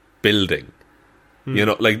reconstructed building. You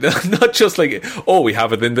know, like not just like, oh, we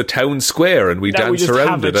have it in the town square and we dance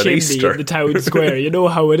around it at Easter. In the town square, you know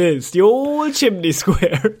how it is. The old chimney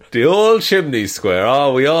square. The old chimney square.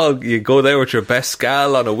 Oh, you go there with your best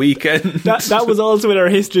gal on a weekend. That was also in our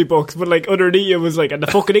history books, but like underneath it was like, and the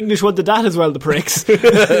fucking English wanted that as well, the pricks.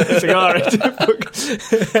 It's like,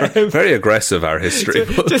 alright. Very aggressive, our history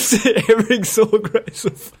books. Just everything's so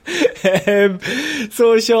aggressive.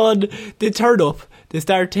 So Sean, they turn up. They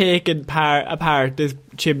start taking apart this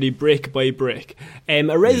chimney brick by brick.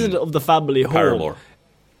 A resident of the family home... Paramore.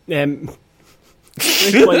 Brick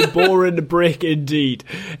by boring brick, indeed.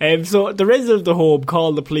 So the resident of the home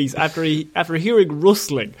called the police after hearing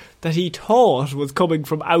rustling that he thought was coming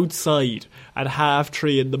from outside at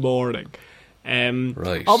 3:30 in the morning.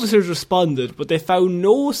 Right. Officers responded, but they found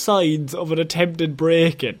no signs of an attempted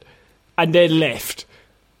break-in, and then left.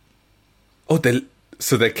 Oh,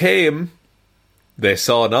 so they came... They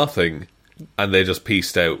saw nothing, and they just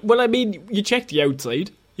pieced out. Well, I mean, you check the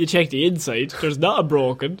outside, you check the inside. There's not a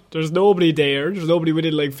broken. There's nobody there. There's nobody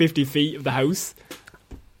within like 50 feet of the house.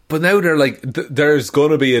 But now they're like, there's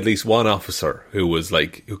going to be at least one officer who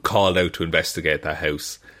called out to investigate that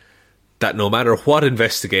house. That no matter what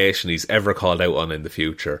investigation he's ever called out on in the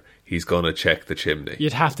future, he's going to check the chimney.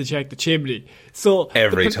 You'd have to check the chimney. So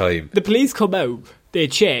every time the police come out, they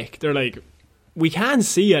check. They're like, we can't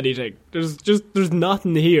see anything. There's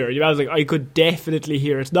nothing here. I was like, I could definitely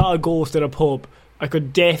hear. It's not a ghost in a pub. I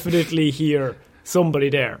could definitely hear somebody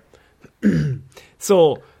there.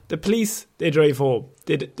 So the police, they drive home.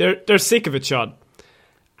 They're sick of it, Sean.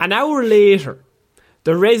 An hour later,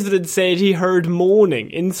 the resident said he heard moaning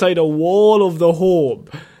inside a wall of the home,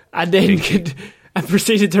 and then and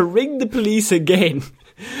proceeded to ring the police again.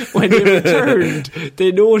 When they returned,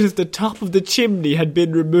 they noticed the top of the chimney had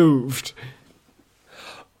been removed.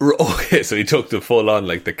 Okay, so he took the full on,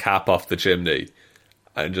 like the cap off the chimney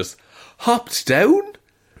and just hopped down?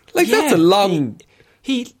 Like, yeah, that's a long...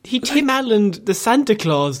 He Tim Allen the Santa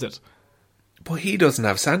Claus it. But he doesn't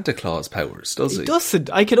have Santa Claus powers, does he? He doesn't.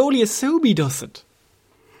 I can only assume he doesn't.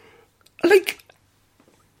 Like,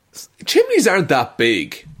 chimneys aren't that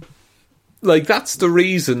big. Like, that's the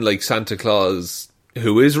reason, like, Santa Claus,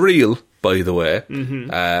 who is real, by the way,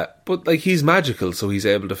 but like he's magical, so he's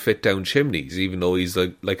able to fit down chimneys, even though he's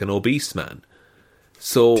like an obese man.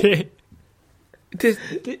 So they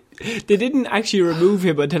didn't actually remove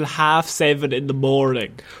him until 7:30 in the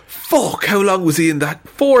morning. Fuck! How long was he in that?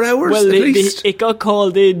 4 hours. Well, at least. It got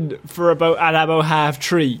called in for about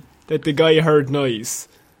 3:30 that the guy heard noise.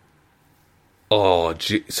 Oh,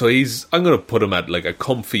 gee. So I'm going to put him at like a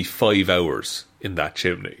comfy 5 hours in that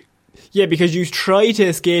chimney. Yeah, because you try to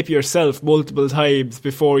escape yourself multiple times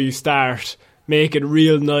before you start making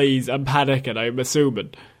real noise and panicking, I'm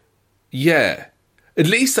assuming. Yeah. At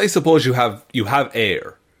least I suppose you have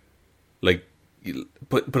air. Like,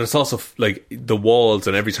 but it's also like the walls,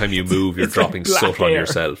 and every time you move you're dropping like soot on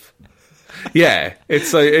yourself. Yeah,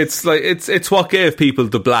 it's what gave people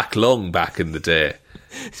the black lung back in the day.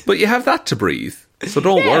 But you have that to breathe, so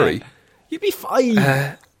don't worry. You'd be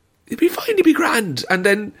fine. You'd be fine, you'd be grand. And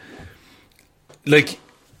then, like,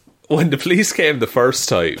 when the police came the first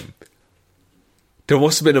time, there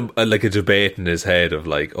must have been a debate in his head of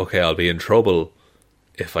like, okay, I'll be in trouble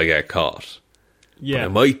if I get caught. Yeah, but I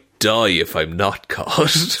might die if I'm not caught.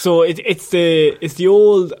 So it's the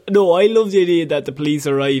old. No, I love the idea that the police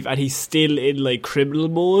arrive and he's still in like criminal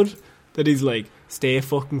mode. That he's like, stay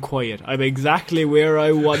fucking quiet. I'm exactly where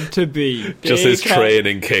I want to be. Just his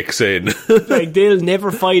training kicks in. Like, they'll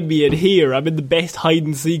never find me in here. I'm in the best hide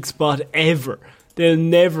and seek spot ever. They'll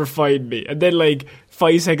never find me. And then like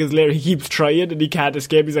 5 seconds later he keeps trying and he can't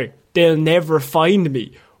escape. He's like, they'll never find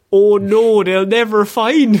me. Oh no, they'll never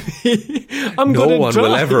find me. No one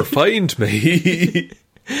will ever find me.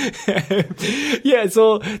 Yeah,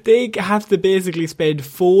 so they have to basically spend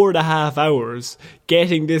 4.5 hours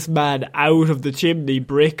getting this man out of the chimney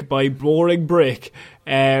brick by boring brick.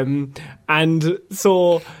 And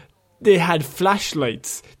so they had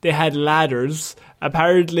flashlights, they had ladders,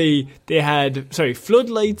 apparently they had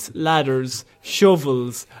floodlights, ladders,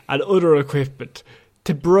 shovels and other equipment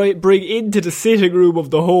to bring into the sitting room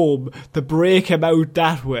of the home to break him out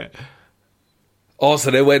that way. Oh,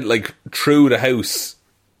 so they went like through the house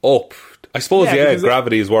up I suppose,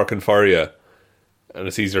 gravity is working for you. And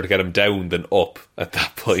it's easier to get him down than up at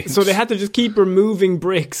that point. So they had to just keep removing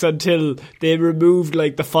bricks until they removed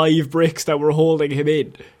like the 5 bricks that were holding him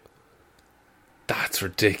in. That's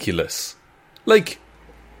ridiculous. Like,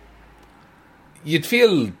 you'd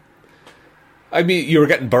feel... I mean, you were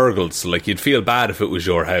getting burgled, so like you'd feel bad if it was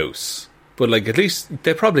your house. But like, at least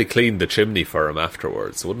they probably cleaned the chimney for him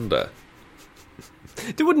afterwards, wouldn't they?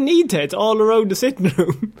 They wouldn't need to. It's all around the sitting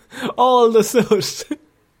room. All the soot.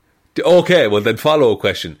 Okay, well then follow-up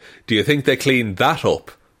question. Do you think they cleaned that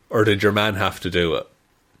up? Or did your man have to do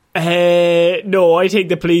it? No, I think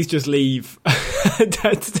the police just leave at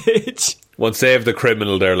that stage. Once they have the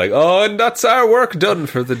criminal, they're like, oh, and that's our work done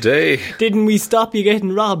for the day. Didn't we stop you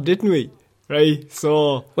getting robbed, didn't we? Right,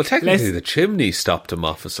 so... Well, technically the chimney stopped him,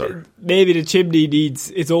 officer. Maybe the chimney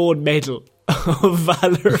needs its own medal of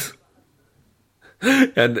valour.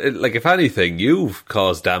 And, like, if anything, you've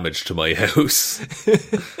caused damage to my house.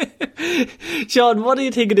 Sean, what do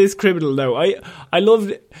you think of this criminal now? I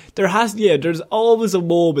love... There's always a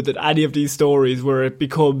moment in any of these stories where it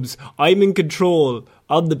becomes, I'm in control,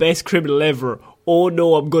 I'm the best criminal ever, oh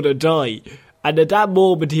no, I'm gonna die. And at that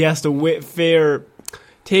moment, he has to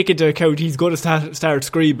take into account he's going to start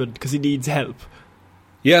screaming because he needs help.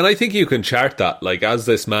 Yeah, and I think you can chart that, like, as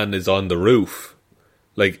this man is on the roof,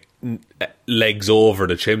 like, legs over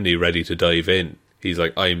the chimney ready to dive in. He's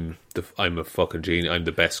like, I'm a fucking genius, I'm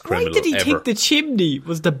the best criminal ever. Why did he think the chimney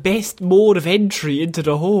was the best mode of entry into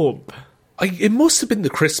the home? It must have been the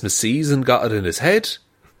Christmas season got it in his head.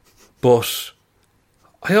 But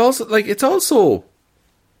I also, like, it's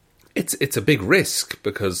a big risk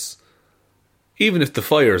because even if the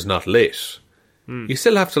fire's not lit, you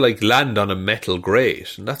still have to, like, land on a metal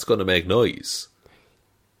grate, and that's going to make noise.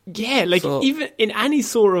 Yeah, like, even in any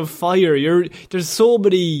sort of fire, there's so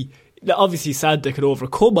many... Obviously, Santa can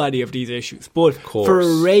overcome any of these issues, but for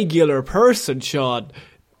a regular person, Sean,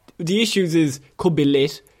 the issues could be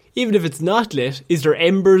lit. Even if it's not lit, is there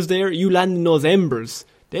embers there? You land in those embers.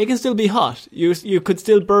 They can still be hot. You could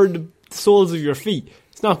still burn the soles of your feet.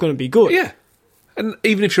 It's not going to be good. Yeah. And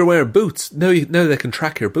even if you're wearing boots, now they can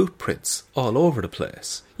track your boot prints all over the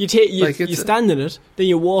place. You stand in it, then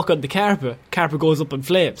you walk on the carpet. Carpet goes up in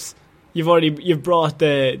flames. You've brought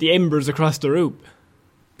the embers across the room.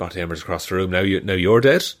 Brought the embers across the room. Now you're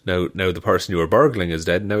dead. Now the person you were burgling is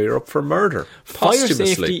dead. Now you're up for murder. Fire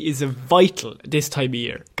safety is vital this time of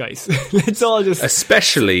year, guys. Let's all just...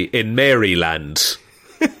 Especially in Maryland.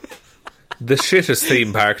 The shittest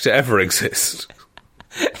theme park to ever exist.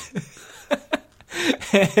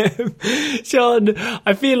 Sean,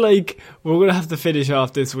 I feel like we're going to have to finish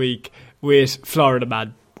off this week with Florida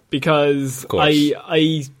Man because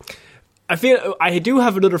I feel I do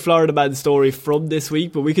have another Florida Man story from this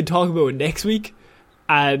week, but we can talk about it next week.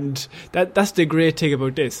 And that's the great thing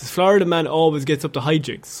about this. Florida Man always gets up to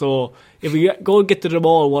hijinks. So if we go and get to them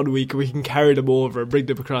all one week, we can carry them over and bring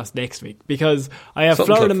them across next week. Because I have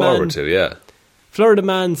something Florida to look Man. Forward to, yeah. Florida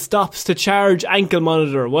man stops to charge ankle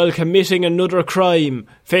monitor while committing another crime.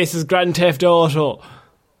 Faces Grand Theft Auto.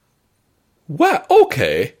 What?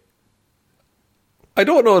 Okay. I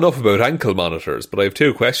don't know enough about ankle monitors, but I have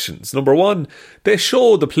 2 questions. Number 1, they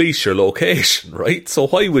show the police your location, right? So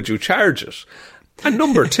why would you charge it? And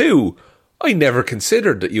number 2, I never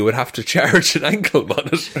considered that you would have to charge an ankle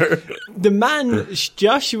monitor. The man,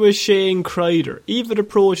 Joshua Shane Kreider, even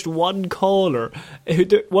approached one of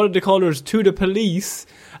the callers to the police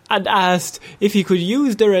and asked if he could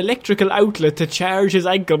use their electrical outlet to charge his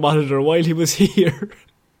ankle monitor while he was here.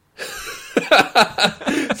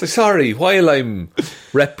 So sorry, while I'm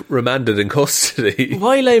remanded in custody.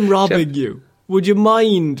 While I'm robbing you. Would you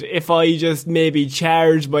mind if I just maybe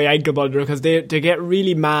charge my ankle monitor? Because they get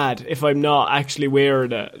really mad if I'm not actually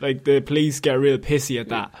wearing it. Like, the police get real pissy at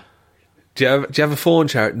that. Do you have a phone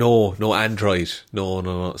charger? No, Android.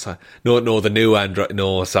 No, sorry. No, the new Android.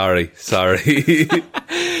 No, sorry. So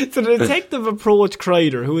the detective approached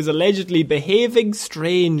Kreider, who was allegedly behaving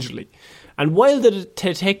strangely. And while the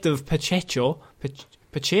detective Pacheco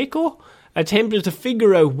attempted to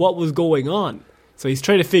figure out what was going on, so he's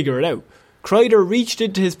trying to figure it out, Kreider reached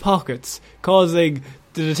into his pockets, causing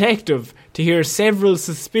the detective to hear several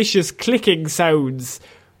suspicious clicking sounds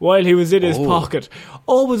while he was in his pocket.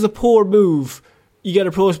 Always a poor move. You get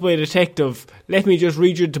approached by a detective. Let me just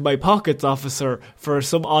reach into my pockets, officer, for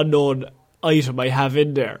some unknown item I have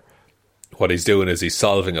in there. What he's doing is he's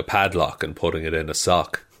solving a padlock and putting it in a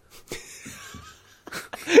sock.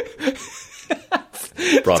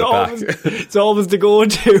 Brought it back. It's always the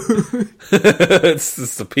go-to.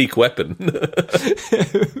 It's the peak weapon.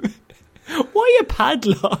 Why a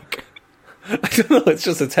padlock? I don't know,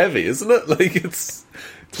 it's heavy, isn't it?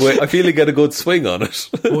 Like, I feel you get a good swing on it.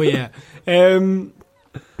 Oh, yeah.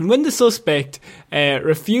 When the suspect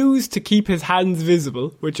refused to keep his hands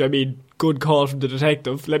visible, which, I mean, good call from the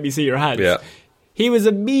detective, let me see your hands. Yeah. He was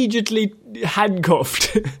immediately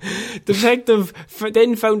handcuffed. The detective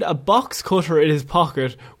then found a box cutter in his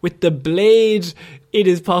pocket with the blade in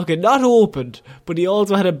his pocket, not opened, but he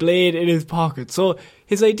also had a blade in his pocket. So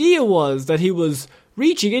his idea was that he was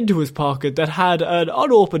reaching into his pocket that had an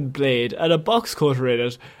unopened blade and a box cutter in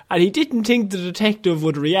it, and he didn't think the detective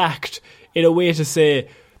would react in a way to say,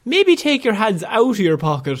 maybe take your hands out of your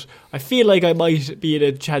pocket. I feel like I might be in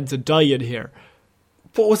a chance of dying here.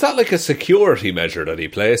 But was that like a security measure that he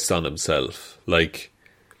placed on himself? Like,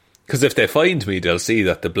 because if they find me, they'll see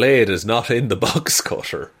that the blade is not in the box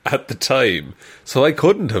cutter at the time, so I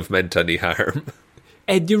couldn't have meant any harm.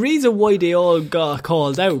 And the reason why they all got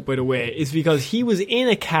called out, by the way, is because he was in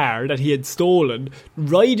a car that he had stolen,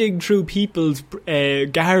 riding through people's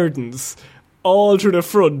gardens, all through the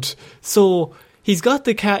front. So he's got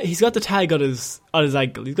the tag on his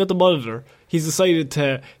ankle. He's got the monitor. He's decided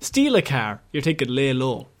to steal a car. You're thinking, lay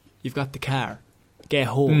low. You've got the car. Get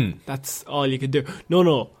home. That's all you can do.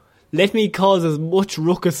 No. Let me cause as much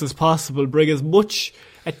ruckus as possible. Bring as much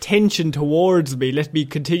attention towards me. Let me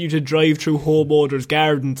continue to drive through homeowners'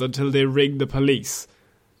 gardens until they ring the police.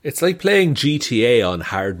 It's like playing GTA on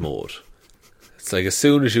hard mode. It's like as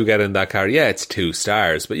soon as you get in that car, yeah, it's 2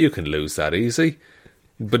 stars, but you can lose that easy.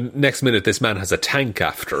 But next minute, this man has a tank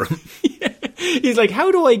after him. Yeah. He's like,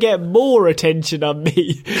 how do I get more attention on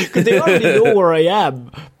me? Because they already know where I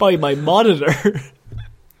am by my monitor.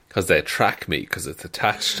 Because they track me, because it's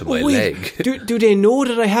attached to my leg. Do they know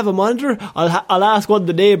that I have a monitor? I'll ask one of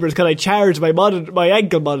the neighbours, can I charge my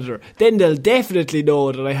ankle monitor? Then they'll definitely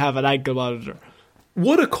know that I have an ankle monitor.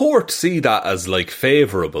 Would a court see that as, like,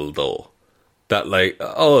 favourable, though? That, like,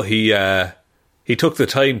 oh, he took the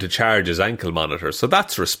time to charge his ankle monitor, so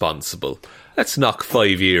that's responsible. Let's knock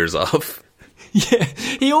 5 years off. Yeah,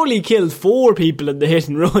 he only killed 4 people in the hit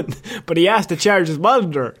and run, but he has to charge his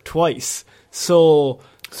monitor twice. So,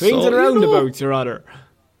 swings and roundabouts, Your Honour.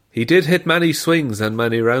 He did hit many swings and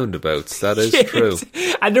many roundabouts, that is true.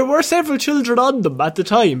 And there were several children on them at the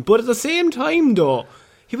time, but at the same time, though,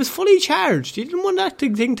 he was fully charged. He didn't want that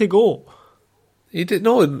thing to go. He did,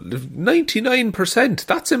 no, 99%.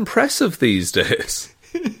 That's impressive these days.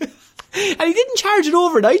 And he didn't charge it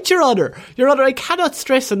overnight, Your Honour. Your Honour, I cannot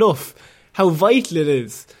stress enough how vital it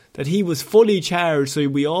is that he was fully charged, so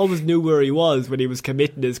we always knew where he was when he was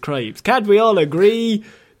committing his crimes. Can't we all agree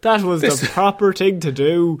that was the proper thing to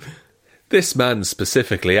do? This man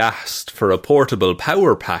specifically asked for a portable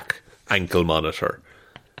power pack ankle monitor.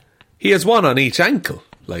 He has one on each ankle.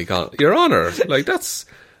 Like, Your Honour, like that's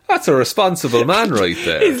a responsible man right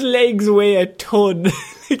there. His legs weigh a ton.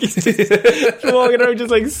 He's just walking around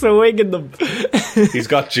just like swinging them. He's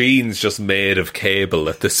got jeans just made of cable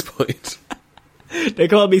at this point. They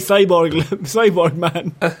call me Cyborg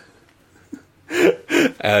Man.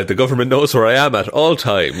 The government knows where I am at all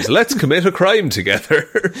times. Let's commit a crime together.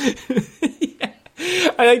 Yeah.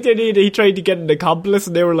 I like the idea that he tried to get an accomplice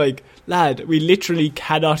and they were like, lad, we literally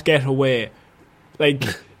cannot get away. Like,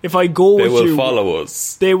 if I go with you, they will follow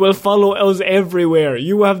us. They will follow us everywhere.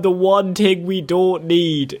 You have the one thing we don't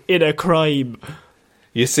need in a crime.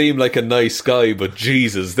 You seem like a nice guy, but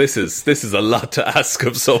Jesus, this is a lot to ask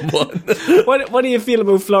of someone. What do you feel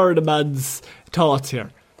about Florida Man's thoughts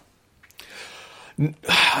here?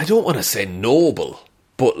 I don't want to say noble,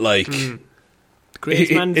 but like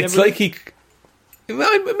it's like he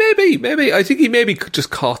maybe I think he maybe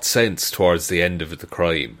just caught sense towards the end of the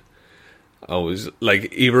crime. I was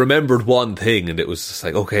like, he remembered one thing, and it was just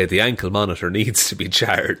like, okay, the ankle monitor needs to be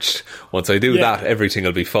charged. Once I do that, everything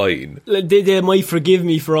will be fine. They might forgive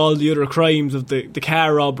me for all the other crimes of the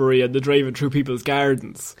car robbery and the driving through people's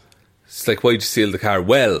gardens. It's like, why'd you steal the car?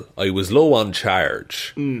 Well, I was low on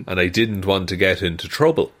charge, and I didn't want to get into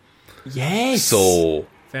trouble. Yes. So,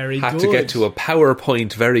 had to get to a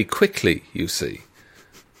PowerPoint very quickly, you see.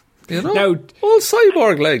 You know, now, all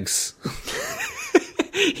cyborg legs.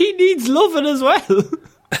 He needs loving as well.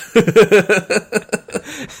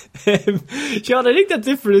 Sean, I think that's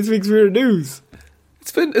it for this week's Weird News.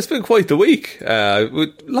 It's been quite the week. A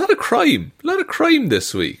lot of crime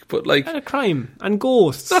this week, but like a lot of crime and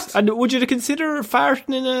ghosts. And would you consider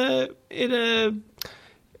farting in a?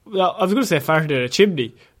 Well, I was going to say farting in a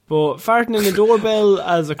chimney, but farting in a doorbell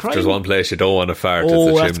as a crime. There's one place you don't want to fart. It's the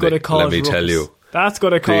chimney. That's going to cause Let me tell you. That's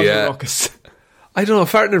going to cause a ruckus. I don't know,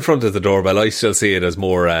 farting in front of the doorbell, I still see it as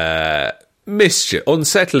more mischief,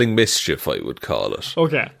 unsettling mischief, I would call it.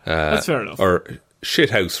 Okay, that's fair enough. Or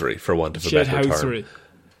shithousery, for want of a better term.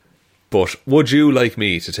 But would you like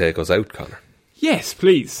me to take us out, Connor? Yes,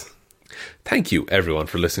 please. Thank you, everyone,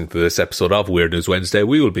 for listening to this episode of Weird News Wednesday.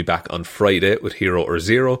 We will be back on Friday with Hero or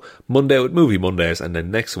Zero, Monday with Movie Mondays, and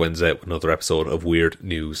then next Wednesday with another episode of Weird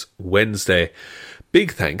News Wednesday.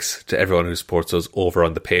 Big thanks to everyone who supports us over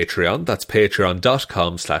on the Patreon. That's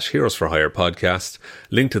patreon.com/Heroes for Hire podcast.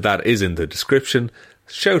 Link to that is in the description.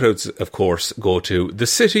 Shoutouts, of course, go to The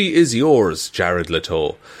City Is Yours, Jared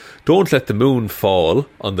Leto. Don't Let the Moon Fall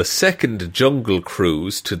on the second Jungle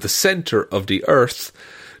Cruise to the centre of the Earth,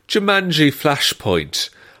 Jumanji Flashpoint.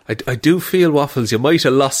 I do feel, Waffles, you might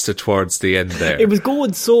have lost it towards the end there. It was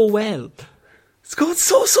going so well. It's going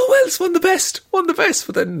so well. It's one of the best.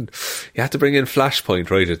 But then you had to bring in Flashpoint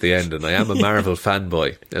right at the end, and I am a Marvel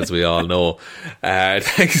fanboy, as we all know.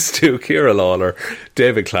 Thanks to Ciara Lawler,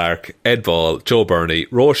 David Clark, Ed Ball, Joe Burney,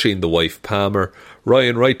 Roisin the Wife Palmer,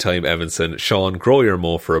 Ryan Right Time Evanson, Sean Grow Your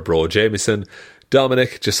Mo for a Bro Jameson,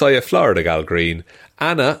 Dominic, Josiah Florida Gal Green.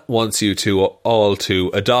 Anna wants you to all to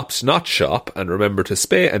adopt, not shop, and remember to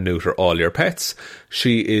spay and neuter all your pets.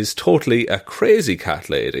 She is totally a crazy cat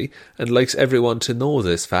lady and likes everyone to know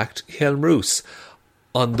this fact. Helm Roos.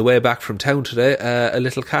 On the way back from town today, a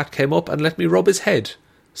little cat came up and let me rub his head.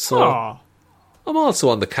 So Aww. I'm also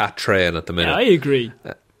on the cat train at the minute. Yeah, I agree.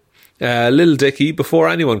 Little Dicky, before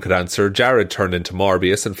anyone could answer, Jared turned into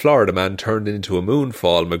Morbius and Florida Man turned into a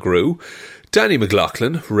Moonfall McGrew. Danny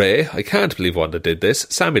McLaughlin, Ray, I can't believe Wanda did this,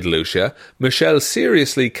 Sammy DeLucia, Michelle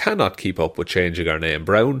seriously cannot keep up with changing her name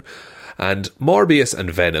Brown, and Morbius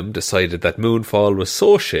and Venom decided that Moonfall was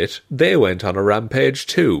so shit, they went on a rampage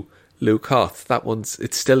too. Luke Hoth,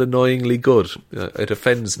 it's still annoyingly good. It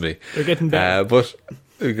offends me. They're getting better. But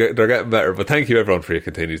they're getting better. But thank you everyone for your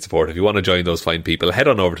continued support. If you want to join those fine people, head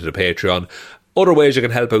on over to the Patreon. Other ways you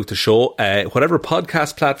can help out the show, whatever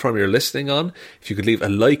podcast platform you're listening on, if you could leave a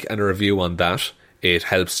like and a review on that, it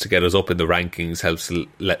helps to get us up in the rankings, helps to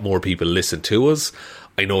let more people listen to us.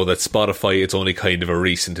 I know that Spotify, it's only kind of a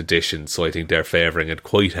recent addition, so I think they're favouring it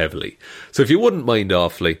quite heavily. So if you wouldn't mind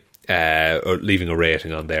awfully, or leaving a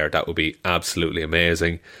rating on there, that would be absolutely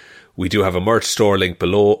amazing. We do have a merch store link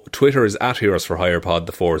below. Twitter is @HeroesForHirePod,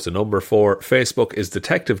 the 4 is the number 4. Facebook is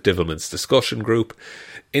Detective Divilment's discussion group.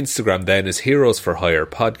 Instagram then is Heroes for Hire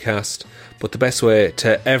podcast. But the best way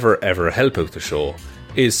to ever help out the show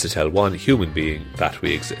is to tell one human being that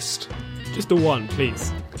we exist. Just the one,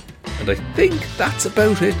 please. And I think that's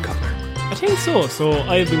about it, Connor. I think so. So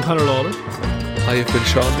I have been Connor Lawler. I have been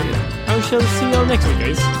Sean Meehan. I shall see you all next week,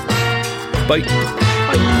 guys. Bye.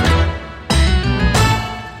 Bye.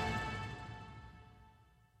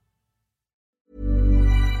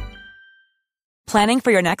 Planning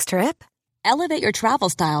for your next trip? Elevate your travel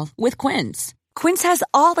style with Quince. Quince has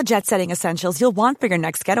all the jet-setting essentials you'll want for your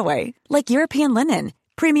next getaway, like European linen,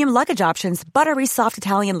 premium luggage options, buttery soft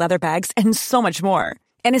Italian leather bags, and so much more.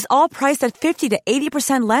 And is all priced at 50 to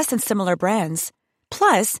 80% less than similar brands.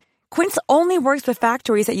 Plus, Quince only works with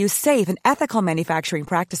factories that use safe and ethical manufacturing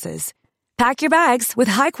practices. Pack your bags with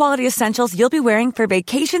high-quality essentials you'll be wearing for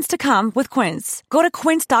vacations to come with Quince. Go to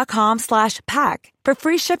quince.com/pack for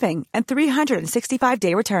free shipping and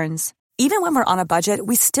 365-day returns. Even when we're on a budget,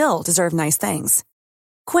 we still deserve nice things.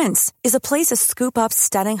 Quince is a place to scoop up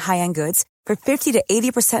stunning high-end goods for 50 to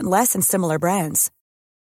 80% less than similar brands.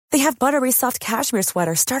 They have buttery soft cashmere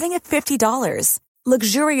sweaters starting at $50,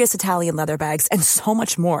 luxurious Italian leather bags, and so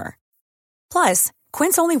much more. Plus,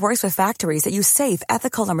 Quince only works with factories that use safe,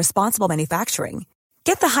 ethical, and responsible manufacturing.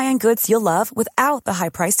 Get the high-end goods you'll love without the high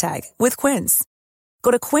price tag with Quince.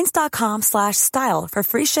 Go to quince.com/style for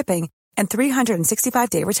free shipping and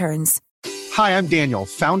 365-day returns. Hi, I'm Daniel,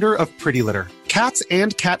 founder of Pretty Litter. Cats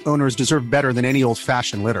and cat owners deserve better than any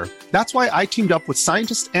old-fashioned litter. That's why I teamed up with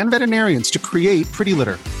scientists and veterinarians to create Pretty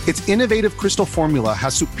Litter. Its innovative crystal formula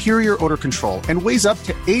has superior odor control and weighs up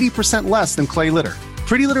to 80% less than clay litter.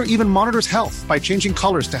 Pretty Litter even monitors health by changing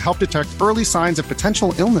colors to help detect early signs of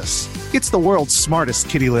potential illness. It's the world's smartest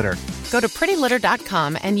kitty litter. Go to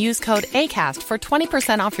prettylitter.com and use code ACAST for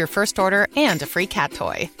 20% off your first order and a free cat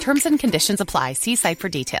toy. Terms and conditions apply. See site for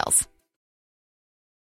details.